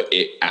knock, but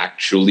it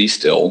actually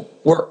still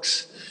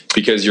works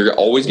because you're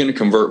always going to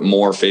convert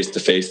more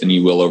face-to-face than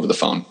you will over the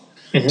phone.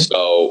 Mm-hmm.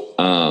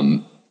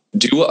 So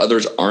do what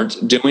others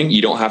aren't doing.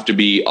 You don't have to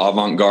be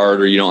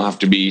avant-garde, or you don't have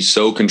to be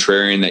so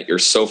contrarian that you're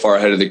so far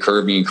ahead of the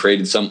curve and you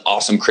created some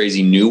awesome,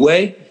 crazy new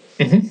way.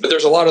 Mm-hmm. But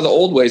there's a lot of the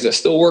old ways that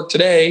still work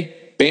today.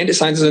 Bandit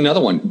Signs is another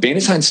one.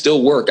 Bandit Signs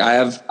still work.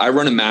 I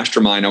run a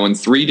mastermind. I run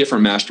 3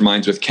 different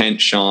masterminds with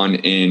Kent, Sean,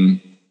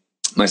 and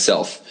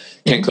myself.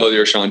 Kent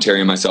Clothier, Sean Terry,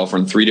 and myself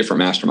run 3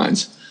 different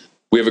masterminds.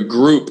 We have a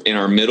group in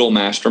our middle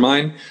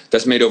mastermind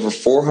that's made over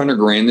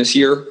 $400,000 this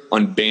year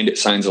on Bandit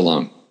Signs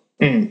alone.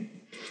 Mm.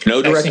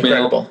 No direct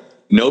mail,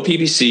 no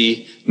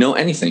PPC, no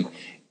anything.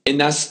 And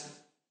that's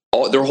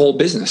all their whole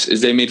business is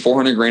they made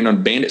 $400,000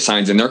 on Bandit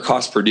Signs, and their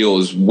cost per deal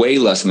is way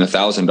less than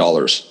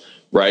 $1,000.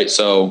 Right.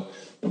 So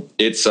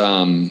it's,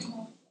 do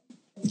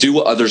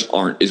what others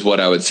aren't is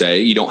what I would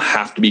say. You don't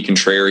have to be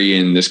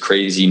contrarian, this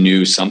crazy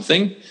new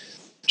something.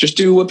 Just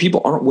do what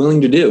people aren't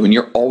willing to do, and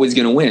you're always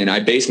going to win. I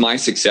base my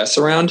success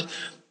around,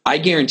 I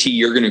guarantee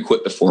you're going to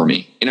quit before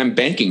me, and I'm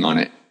banking on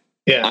it.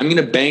 Yeah. I'm going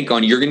to bank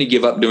on you're going to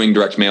give up doing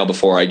direct mail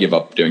before I give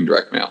up doing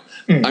direct mail.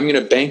 Mm. I'm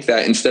going to bank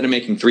that instead of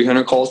making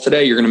 300 calls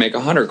today, you're going to make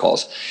 100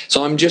 calls.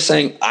 So I'm just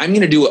saying I'm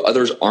going to do what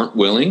others aren't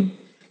willing,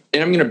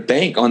 and I'm going to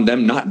bank on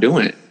them not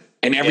doing it.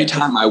 And every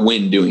time I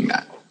win doing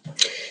that.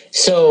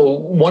 So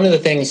one of the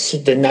things,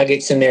 the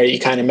nuggets in there you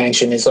kind of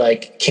mentioned is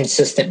like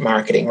consistent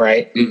marketing,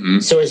 right? Mm-hmm.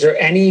 So is there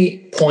any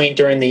point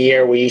during the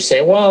year where you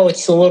say, well,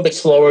 it's a little bit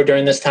slower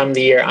during this time of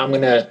the year, I'm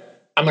going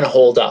to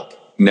hold up?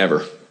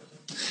 Never.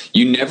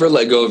 You never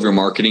let go of your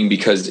marketing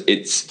because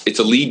it's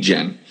a lead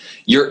gen.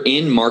 You're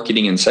in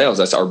marketing and sales.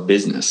 That's our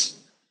business.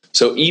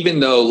 So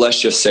even though,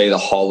 let's just say, the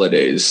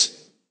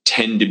holidays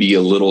tend to be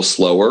a little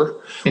slower,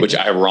 which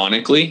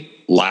ironically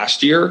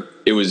last year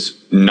it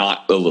was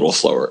not a little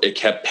slower. It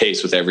kept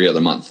pace with every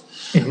other month.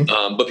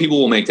 Mm-hmm. But people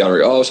will make that,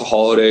 it's the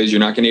holidays, you're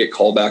not going to get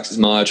callbacks as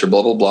much, or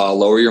blah, blah, blah,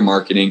 lower your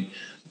marketing.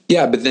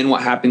 Yeah, but then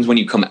what happens when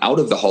you come out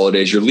of the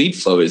holidays, your lead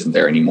flow isn't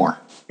there anymore.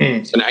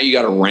 Mm. So now you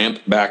got to ramp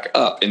back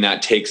up, and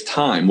that takes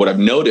time. What I've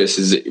noticed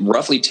is it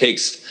roughly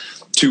takes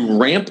to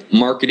ramp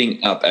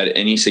marketing up at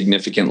any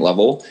significant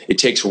level, it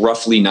takes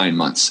roughly 9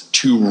 months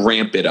to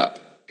ramp it up.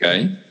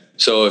 Okay. Mm-hmm.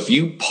 So if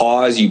you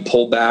pause, you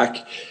pull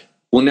back,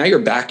 well, now you're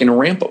back in a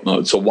ramp up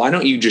mode. So why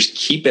don't you just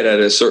keep it at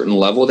a certain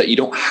level that you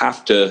don't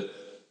have to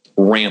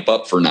ramp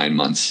up for 9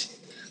 months?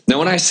 Now,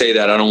 when I say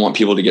that, I don't want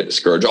people to get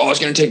discouraged. It's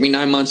going to take me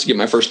 9 months to get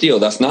my first deal.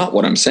 That's not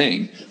what I'm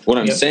saying. What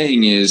I'm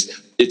saying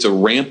is it's a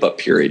ramp up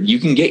period. You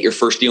can get your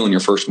first deal in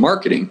your first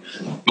marketing,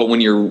 but when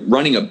you're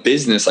running a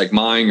business like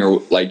mine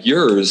or like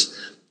yours,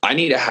 I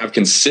need to have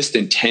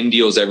consistent 10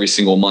 deals every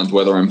single month,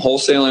 whether I'm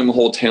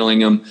wholesaling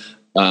them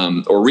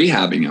or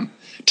rehabbing them.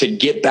 To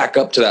get back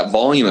up to that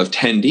volume of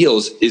 10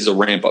 deals is a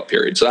ramp up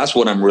period. So that's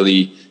what I'm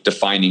really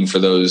defining for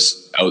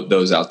those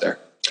out there.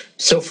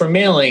 So for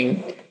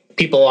mailing,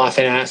 people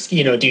often ask,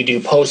 you know, do you do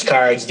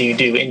postcards? Do you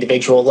do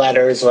individual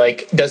letters?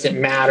 Like, does it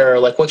matter?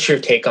 Like, what's your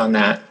take on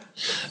that?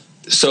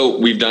 So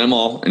we've done them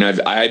all, and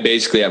I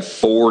basically have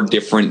 4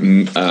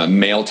 different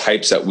mail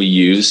types that we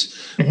use.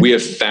 Mm-hmm. We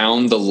have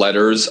found the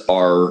letters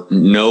are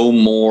no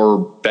more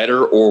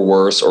better or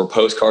worse, or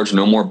postcards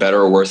no more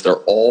better or worse.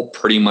 They're all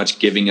pretty much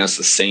giving us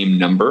the same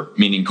number,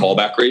 meaning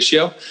callback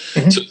ratio.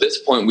 Mm-hmm. So at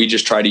this point, we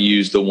just try to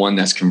use the one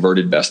that's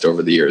converted best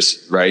over the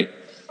years, right?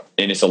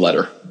 And it's a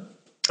letter.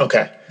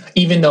 Okay.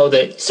 Even though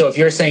so if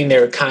you're saying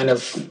they're kind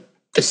of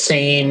the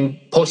same,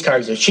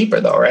 postcards are cheaper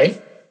though, right?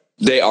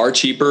 They are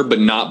cheaper, but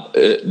not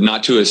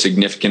to a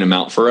significant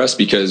amount for us,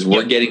 because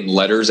we're getting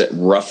letters at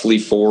roughly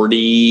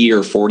 40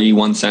 or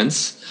 41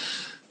 cents.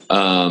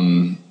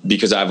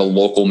 Because I have a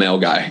local mail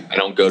guy. I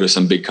don't go to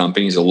some big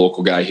companies, a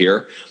local guy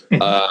here.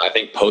 I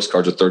think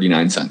postcards are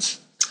 39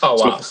 cents. Oh,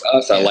 wow. So for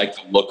us, I like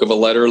the look of a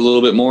letter a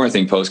little bit more. I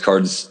think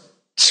postcards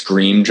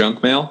scream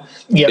junk mail.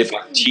 Yep. If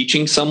I'm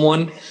teaching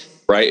someone,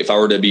 right, if I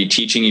were to be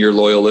teaching your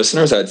loyal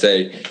listeners, I'd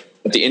say,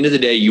 at the end of the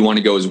day, you want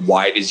to go as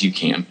wide as you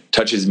can,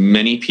 touch as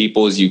many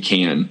people as you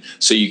can,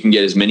 so you can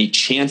get as many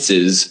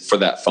chances for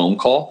that phone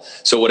call.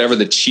 So whatever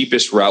the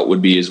cheapest route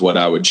would be is what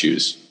I would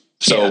choose.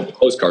 So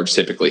postcards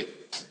typically.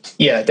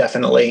 Yeah,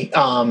 definitely.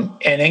 And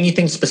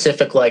anything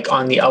specific, like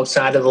on the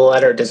outside of the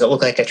letter, does it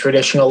look like a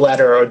traditional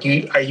letter, or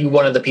are you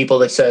one of the people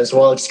that says,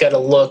 well, it's got to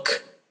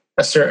look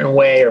a certain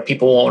way or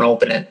people won't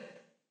open it?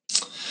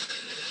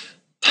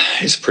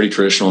 It's pretty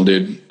traditional,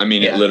 dude. I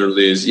mean, it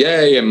literally is.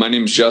 Yeah. My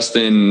name's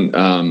Justin,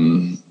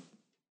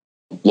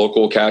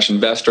 local cash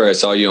investor. I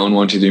saw you own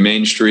 123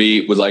 Main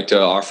Street. Would like to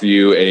offer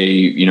you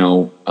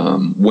a,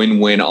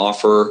 win-win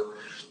offer,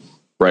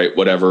 right?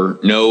 Whatever.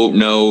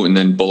 No, and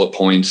then bullet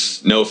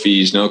points. No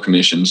fees, no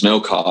commissions,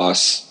 no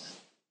costs.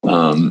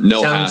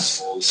 No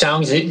hassles.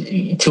 Sounds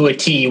to a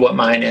T what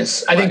mine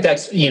is. I think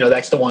that's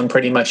the one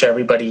pretty much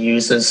everybody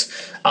uses.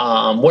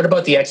 What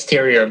about the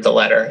exterior of the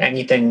letter?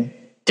 Anything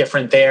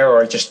different there,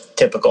 or just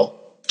typical?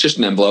 Just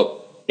an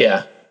envelope.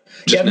 Yeah.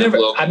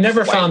 I've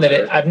never found that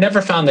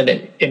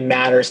it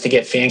matters to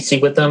get fancy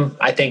with them.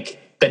 I think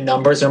the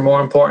numbers are more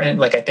important.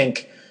 Like, I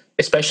think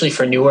especially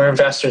for newer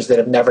investors that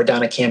have never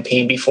done a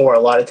campaign before,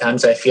 a lot of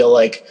times I feel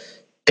like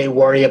they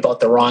worry about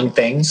the wrong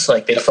things.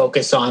 Like, they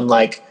focus on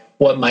like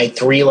what my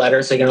 3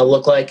 letters are going to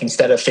look like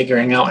instead of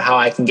figuring out how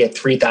I can get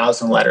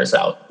 3,000 letters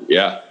out.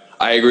 Yeah,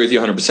 I agree with you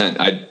 100%.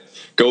 I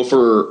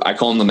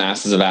call them the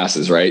masses of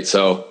asses, right?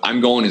 So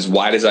I'm going as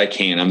wide as I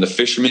can. I'm the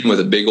fisherman with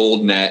a big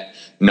old net,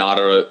 not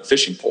a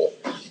fishing pole.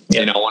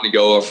 Yeah. And I want to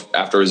go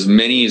after as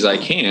many as I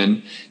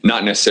can,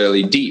 not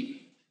necessarily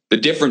deep. The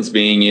difference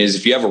being is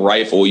if you have a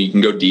rifle, you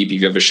can go deep.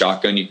 If you have a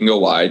shotgun, you can go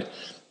wide.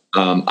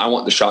 I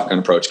want the shotgun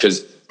approach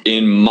because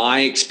in my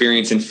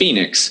experience in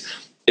Phoenix,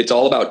 it's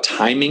all about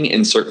timing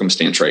and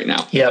circumstance right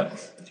now. Yep.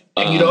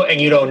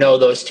 And you don't know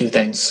those two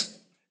things.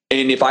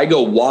 And if I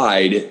go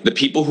wide, the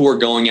people who are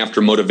going after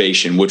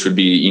motivation, which would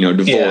be,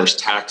 divorce,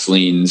 tax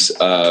liens,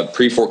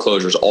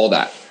 pre-foreclosures, all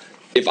that.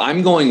 If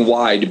I'm going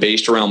wide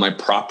based around my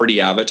property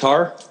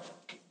avatar,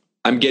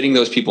 I'm getting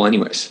those people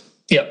anyways.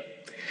 Yep.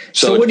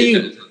 So what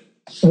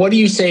do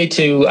you say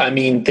to,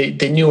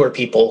 the newer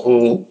people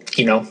who,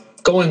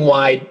 going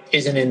wide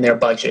isn't in their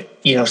budget?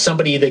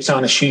 Somebody that's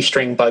on a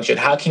shoestring budget,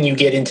 how can you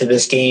get into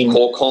this game?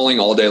 Cold calling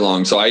all day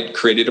long. So I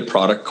created a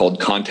product called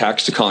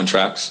Contacts to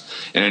Contracts.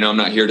 And I know I'm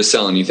not here to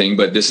sell anything,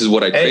 but this is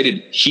what I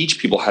created to teach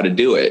people how to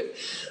do it.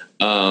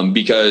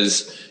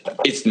 Because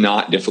it's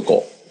not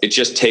difficult. It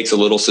just takes a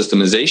little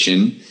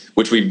systemization,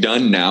 which we've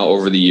done now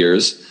over the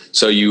years.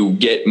 So you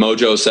get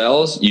Mojo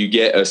Sells, you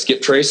get a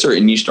skip tracer,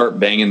 and you start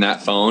banging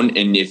that phone.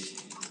 And if,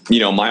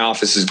 my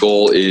office's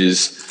goal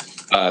is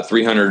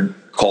 300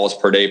 calls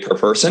per day per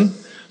person.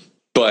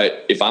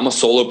 But if I'm a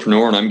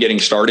solopreneur and I'm getting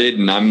started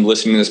and I'm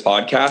listening to this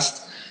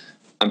podcast,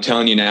 I'm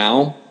telling you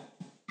now,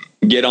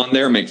 get on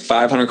there, make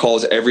 500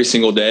 calls every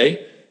single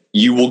day.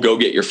 You will go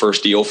get your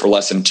first deal for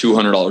less than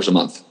 $200 a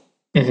month.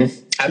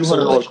 Mm-hmm.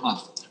 Absolutely. $200 a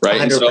month,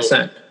 right? 100%.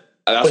 So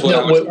that's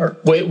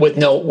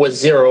with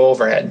zero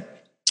overhead.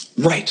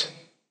 Right.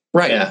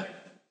 Yeah.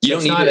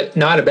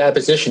 Not a bad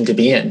position to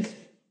be in.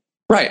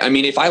 Right.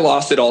 If I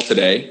lost it all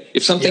today,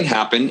 if something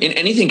happened, and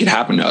anything could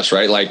happen to us,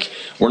 right? Like,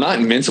 we're not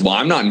invincible.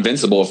 I'm not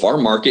invincible. If our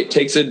market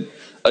takes a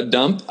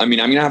dump, I'm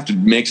going to have to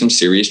make some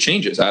serious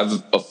changes. I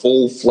have a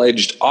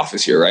full-fledged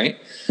office here, right?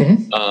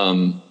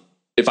 Mm-hmm.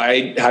 If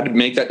I had to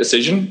make that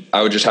decision,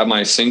 I would just have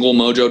my single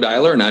Mojo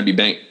dialer and I'd be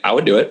bank. I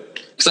would do it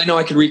because I know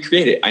I could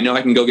recreate it. I know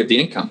I can go get the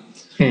income.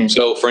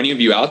 So for any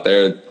of you out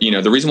there,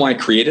 the reason why I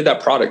created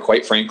that product,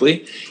 quite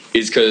frankly,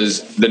 is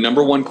because the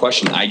number one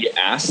question I get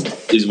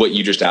asked is what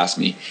you just asked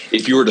me.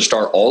 If you were to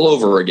start all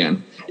over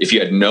again, if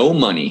you had no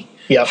money,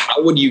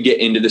 how would you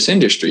get into this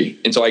industry?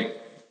 And so I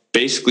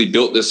basically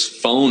built this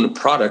phone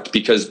product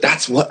because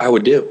that's what I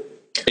would do.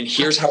 And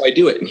here's how I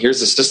do it. And here's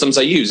the systems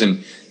I use.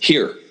 And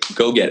here,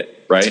 go get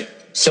it. Right.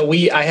 So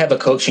I have a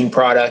coaching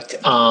product.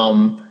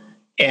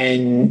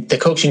 And the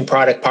coaching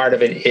product part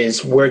of it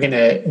is we're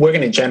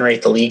gonna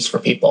generate the leads for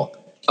people.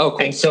 Oh,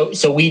 cool. And so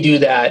we do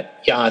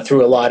that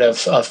through a lot of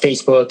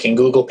Facebook and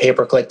Google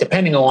pay-per-click,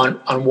 depending on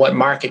what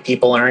market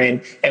people are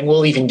in. And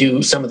we'll even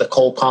do some of the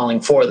cold calling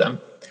for them,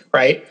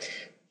 right?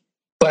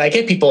 But I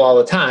get people all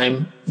the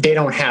time, they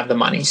don't have the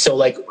money. So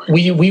like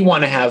we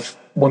want to have,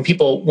 when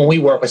we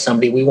work with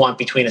somebody, we want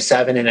between a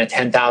 $7,000 and a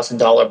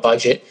 $10,000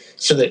 budget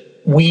so that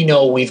we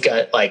know we've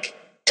got like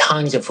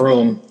tons of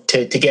room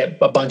to get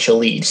a bunch of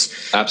leads.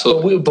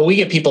 Absolutely. But we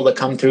get people that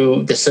come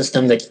through the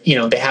system that, you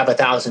know, they have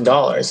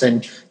 $1,000,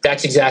 and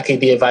that's exactly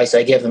the advice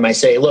I give them. I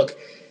say, look,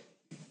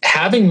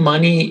 having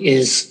money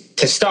is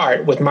to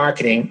start with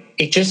marketing.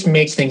 It just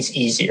makes things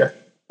easier,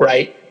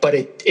 right? But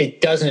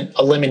it doesn't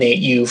eliminate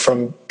you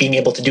from being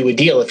able to do a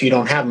deal if you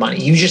don't have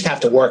money. You just have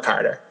to work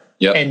harder.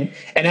 Yep. And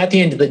at the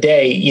end of the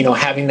day, you know,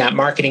 having that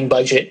marketing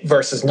budget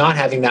versus not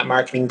having that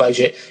marketing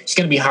budget, it's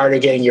going to be harder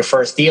getting your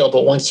first deal.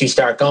 But once you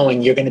start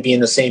going, you're going to be in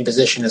the same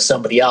position as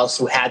somebody else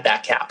who had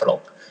that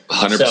capital.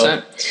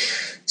 100%.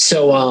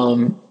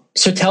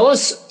 So tell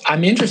us,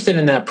 I'm interested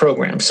in that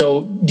program.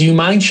 So do you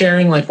mind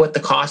sharing like what the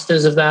cost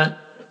is of that?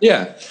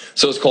 Yeah.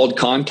 So it's called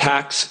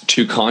Contacts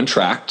to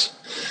Contract.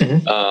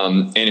 And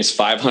it's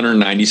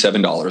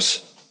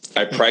 $597.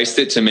 I priced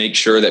it to make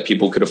sure that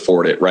people could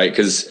afford it, right?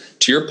 Because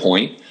to your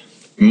point,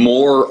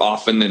 more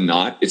often than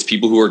not, it's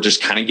people who are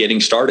just kind of getting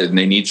started and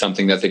they need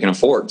something that they can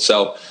afford.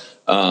 So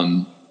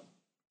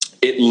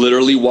it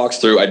literally walks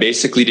through. I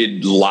basically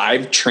did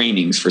live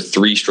trainings for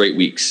 3 straight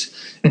weeks.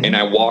 And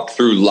I walked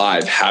through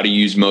live how to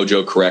use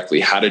Mojo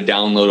correctly, how to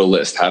download a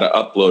list, how to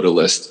upload a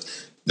list,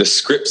 the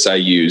scripts I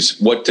use,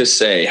 what to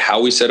say,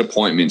 how we set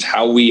appointments,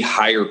 how we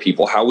hire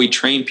people, how we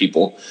train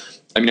people.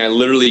 I mean, I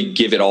literally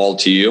give it all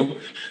to you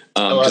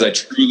because I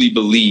truly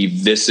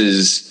believe this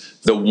is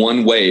the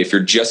one way. If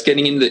you're just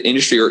getting into the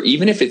industry, or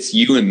even if it's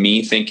you and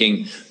me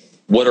thinking,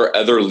 what are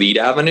other lead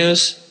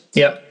avenues?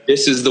 Yep.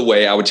 This is the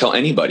way I would tell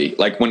anybody.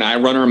 Like when I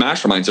run our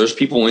masterminds, there's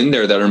people in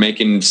there that are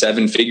making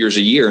 7 figures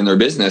a year in their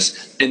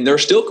business, and they're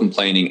still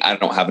complaining, I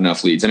don't have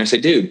enough leads. And I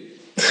say, dude,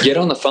 get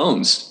on the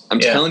phones.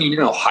 I'm telling you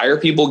now, hire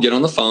people, get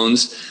on the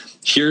phones.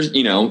 Here's,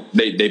 you know,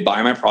 they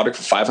buy my product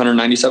for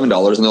 $597 and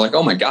they're like,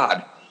 oh my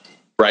God.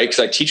 Right. Cause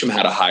I teach them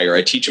how to hire.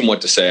 I teach them what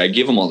to say. I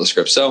give them all the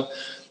scripts. So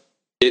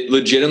it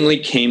legitimately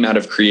came out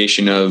of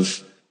creation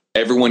of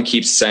everyone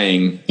keeps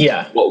saying,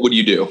 what would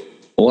you do?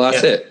 Well,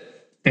 that's it.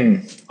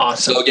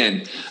 Awesome. So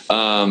again,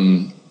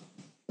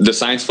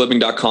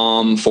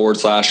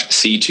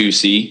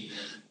 thescienceflipping.com/C2C.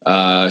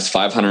 It's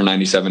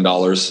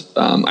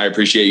 $597. I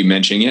appreciate you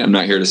mentioning it. I'm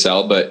not here to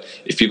sell, but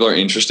if people are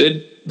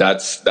interested,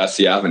 that's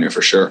the avenue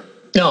for sure.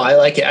 No, I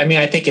like it. I mean,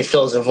 I think it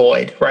fills a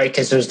void, right?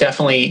 Because there's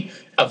definitely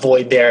a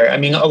void there. I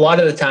mean, a lot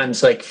of the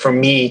times, like for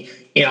me,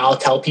 you know, I'll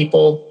tell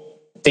people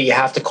that you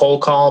have to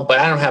cold call, but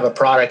I don't have a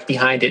product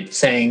behind it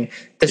saying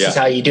this is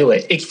how you do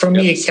it. For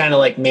me, it's kind of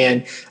like,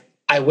 man,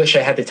 I wish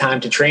I had the time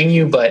to train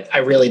you, but I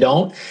really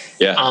don't.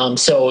 Yeah.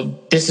 So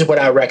this is what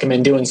I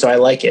recommend doing. So I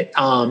like it.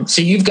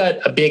 So you've got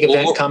a big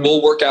event coming.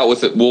 We'll work out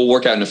with it. We'll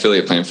work out an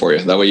affiliate plan for you.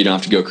 That way you don't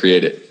have to go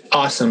create it.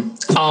 Awesome.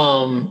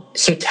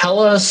 So tell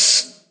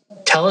us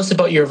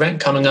about your event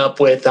coming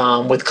up with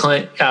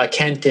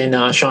Kent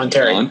and Sean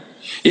Terry.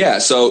 Yeah.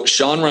 So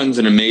Sean runs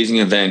an amazing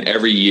event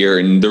every year.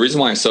 And the reason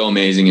why it's so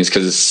amazing is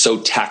because it's so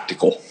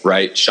tactical,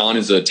 right? Sean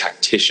is a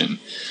tactician.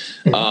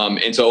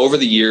 And so over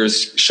the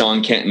years,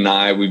 Sean, Kent, and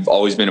I, we've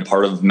always been a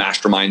part of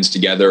masterminds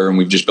together, and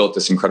we've just built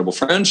this incredible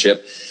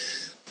friendship.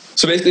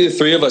 So basically the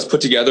 3 of us put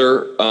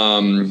together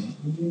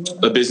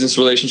a business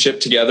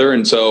relationship together.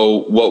 And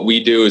so what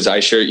we do is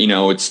I share, you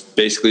know, it's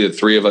basically the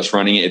 3 of us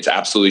running it. It's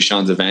absolutely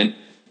Sean's event.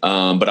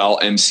 But I'll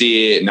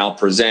MC it and I'll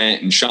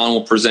present, and Sean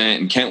will present,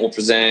 and Kent will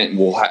present. And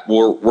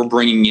we're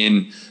bringing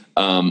in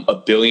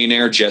a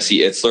billionaire, Jesse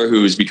Itzler,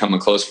 who has become a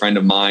close friend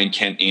of mine,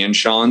 Kent and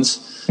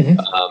Sean's.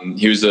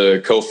 He was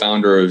the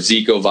co-founder of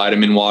Zico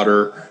Vitamin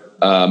Water,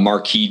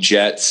 Marquis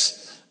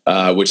Jets,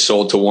 which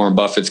sold to Warren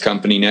Buffett's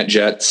company,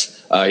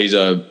 NetJets. He's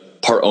a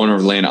part owner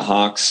of Atlanta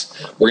Hawks.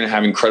 We're going to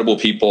have incredible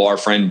people. Our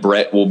friend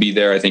Brett will be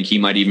there. I think he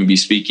might even be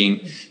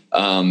speaking.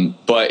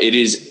 But it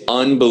is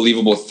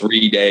unbelievable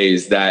 3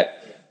 days that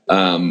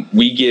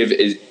we give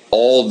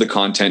all of the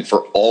content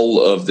for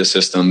all of the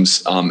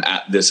systems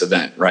at this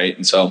event, right?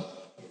 And so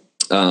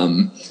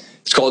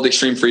it's called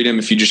Extreme Freedom.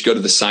 If you just go to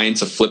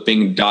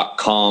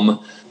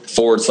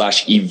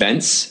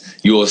thescienceofFlipping.com/events,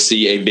 you will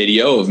see a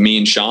video of me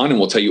and Sean, and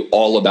we'll tell you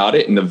all about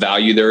it and the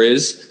value there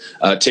is.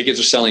 Tickets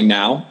are selling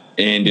now,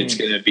 and it's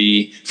going to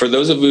be, for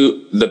those of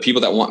you, the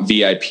people that want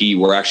VIP,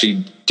 we're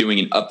actually doing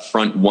an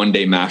upfront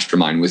 1-day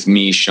mastermind with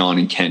me, Sean,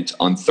 and Kent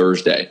on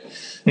Thursday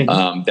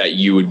that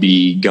you would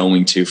be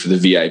going to for the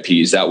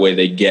VIPs. That way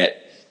they get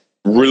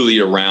really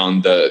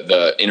around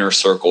the inner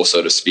circle,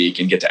 so to speak,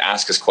 and get to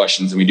ask us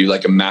questions. And we do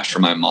like a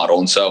mastermind model.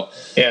 And so,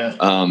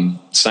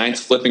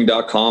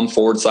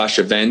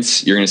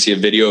 scienceflipping.com/events, you're going to see a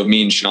video of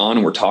me and Sean,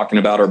 and we're talking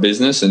about our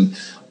business and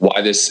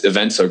why this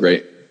event's so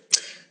great.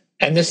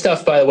 And this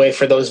stuff, by the way,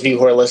 for those of you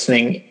who are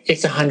listening,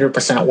 it's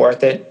 100%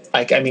 worth it.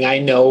 Like, I mean, I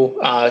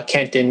know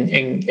Kent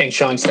and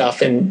Sean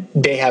stuff, and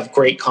they have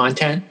great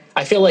content.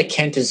 I feel like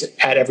Kent is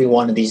at every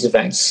one of these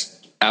events.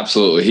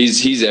 Absolutely.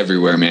 He's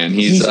everywhere, man.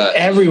 He's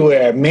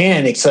everywhere,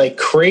 man. It's like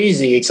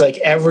crazy. It's like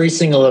every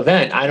single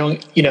event. I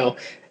don't,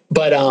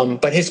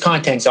 but his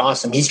content's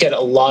awesome. He's got a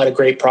lot of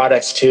great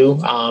products too.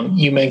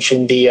 You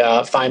mentioned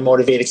the Find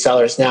Motivated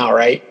Sellers Now,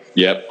 right?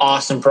 Yep.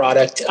 Awesome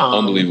product.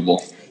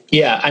 Unbelievable.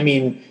 Yeah. I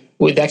mean,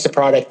 that's a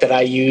product that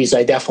I use.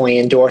 I definitely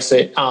endorse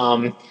it.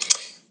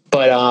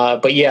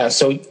 But yeah,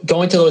 so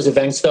going to those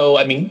events though,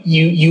 I mean,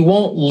 you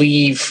won't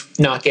leave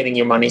not getting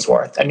your money's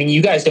worth. I mean,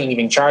 you guys don't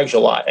even charge a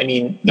lot. I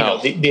mean,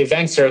 the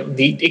events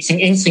it's an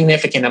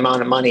insignificant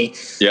amount of money.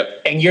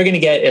 Yep. And you're going to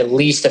get at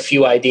least a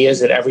few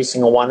ideas at every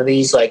single one of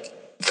these, like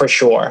for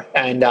sure.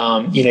 And,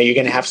 you're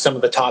going to have some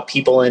of the top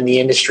people in the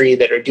industry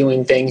that are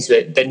doing things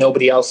that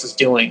nobody else is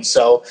doing.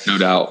 So no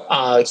doubt,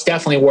 it's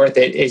definitely worth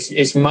it.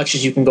 As much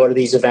as you can go to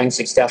these events,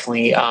 it's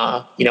definitely,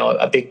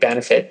 a big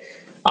benefit.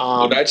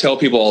 What I tell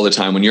people all the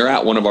time, when you're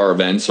at one of our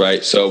events,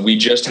 right? So we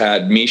just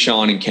had me,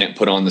 Sean, and Kent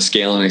put on the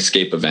Scale and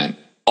Escape event.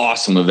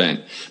 Awesome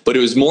event. But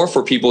it was more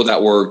for people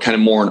that were kind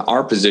of more in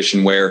our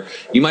position where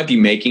you might be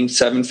making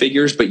 7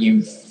 figures, but you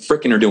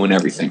freaking are doing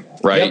everything,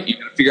 right? Yep. You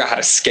got to figure out how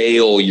to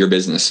scale your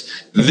business.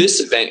 This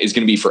event is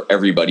going to be for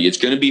everybody. It's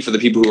going to be for the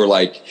people who are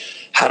like,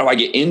 how do I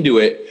get into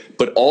it?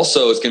 But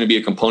also it's going to be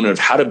a component of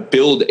how to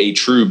build a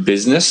true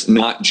business,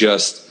 not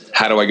just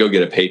how do I go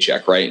get a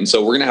paycheck, right? And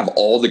so we're going to have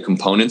all the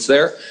components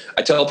there.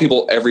 I tell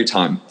people every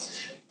time,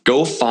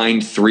 go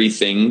find 3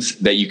 things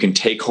that you can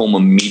take home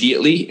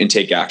immediately and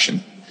take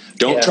action.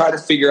 Don't try to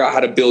figure out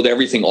how to build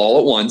everything all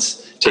at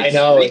once. I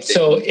know it's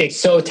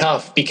so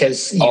tough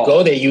because you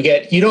go there,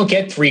 you don't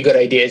get 3 good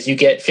ideas, you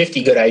get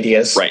 50 good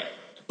ideas. Right.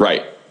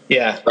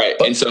 Yeah. Right.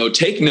 And so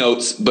take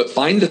notes, but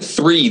find the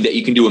 3 that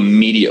you can do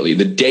immediately.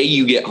 The day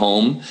you get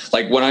home,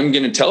 like what I'm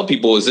going to tell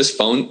people is this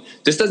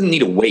doesn't need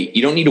to wait.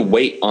 You don't need to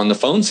wait on the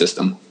phone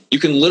system. You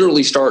can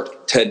literally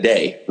start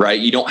today, right?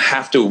 You don't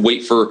have to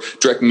wait for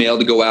direct mail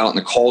to go out and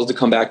the calls to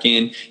come back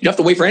in. You don't have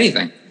to wait for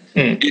anything.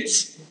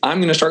 I'm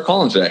going to start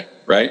calling today,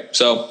 right?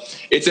 So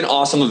it's an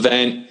awesome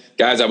event.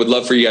 Guys, I would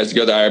love for you guys to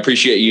go there. I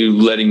appreciate you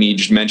letting me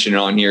just mention it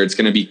on here. It's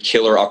going to be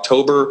killer,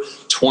 October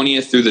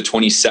 20th through the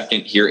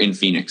 22nd here in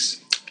Phoenix.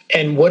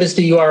 And what is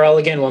the URL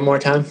again? One more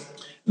time.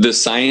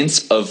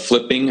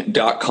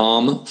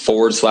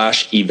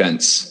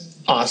 thescienceofflipping.com/events.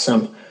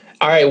 Awesome.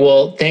 All right.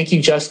 Well, thank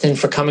you, Justin,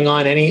 for coming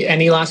on.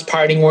 Any last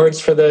parting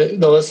words for the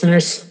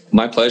listeners?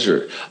 My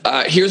pleasure.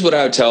 Here's what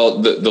I would tell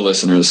the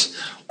listeners.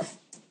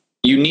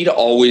 You need to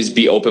always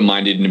be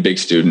open-minded and a big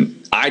student.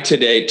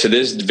 To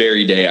this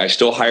very day, I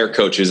still hire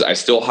coaches. I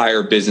still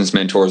hire business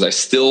mentors. I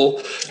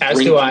still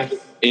bring people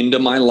into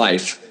my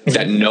life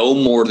that know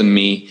more than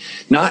me,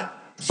 not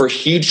for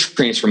huge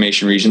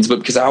transformation reasons, but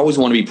because I always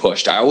want to be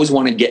pushed. I always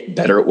want to get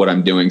better at what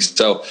I'm doing.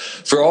 So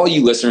for all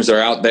you listeners that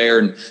are out there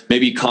and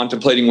maybe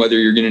contemplating whether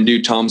you're going to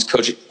do Tom's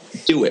coaching,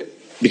 do it.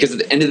 Because at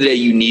the end of the day,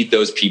 you need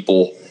those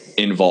people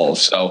involved.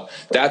 So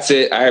that's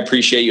it. I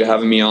appreciate you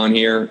having me on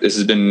here. This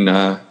has been,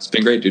 it's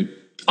been great, dude.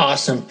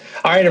 Awesome.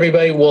 All right,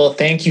 everybody. Well,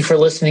 thank you for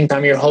listening.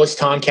 I'm your host,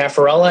 Tom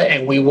Caffarella,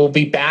 and we will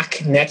be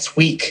back next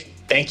week.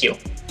 Thank you.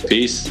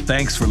 Peace.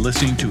 Thanks for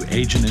listening to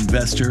Agent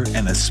Investor,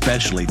 and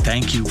especially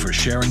thank you for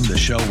sharing the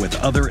show with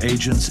other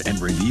agents and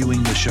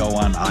reviewing the show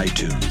on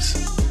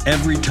iTunes.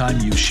 Every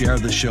time you share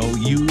the show,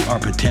 you are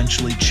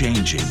potentially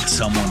changing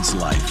someone's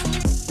life.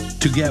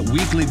 To get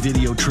weekly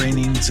video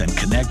trainings and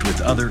connect with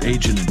other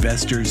agent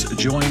investors,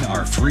 join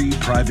our free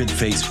private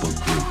Facebook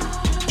group.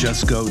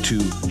 Just go to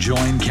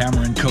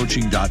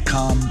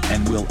joincameroncoaching.com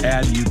and we'll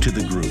add you to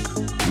the group.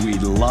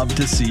 We'd love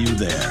to see you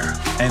there.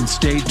 And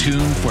stay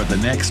tuned for the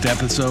next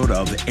episode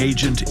of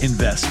Agent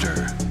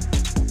Investor.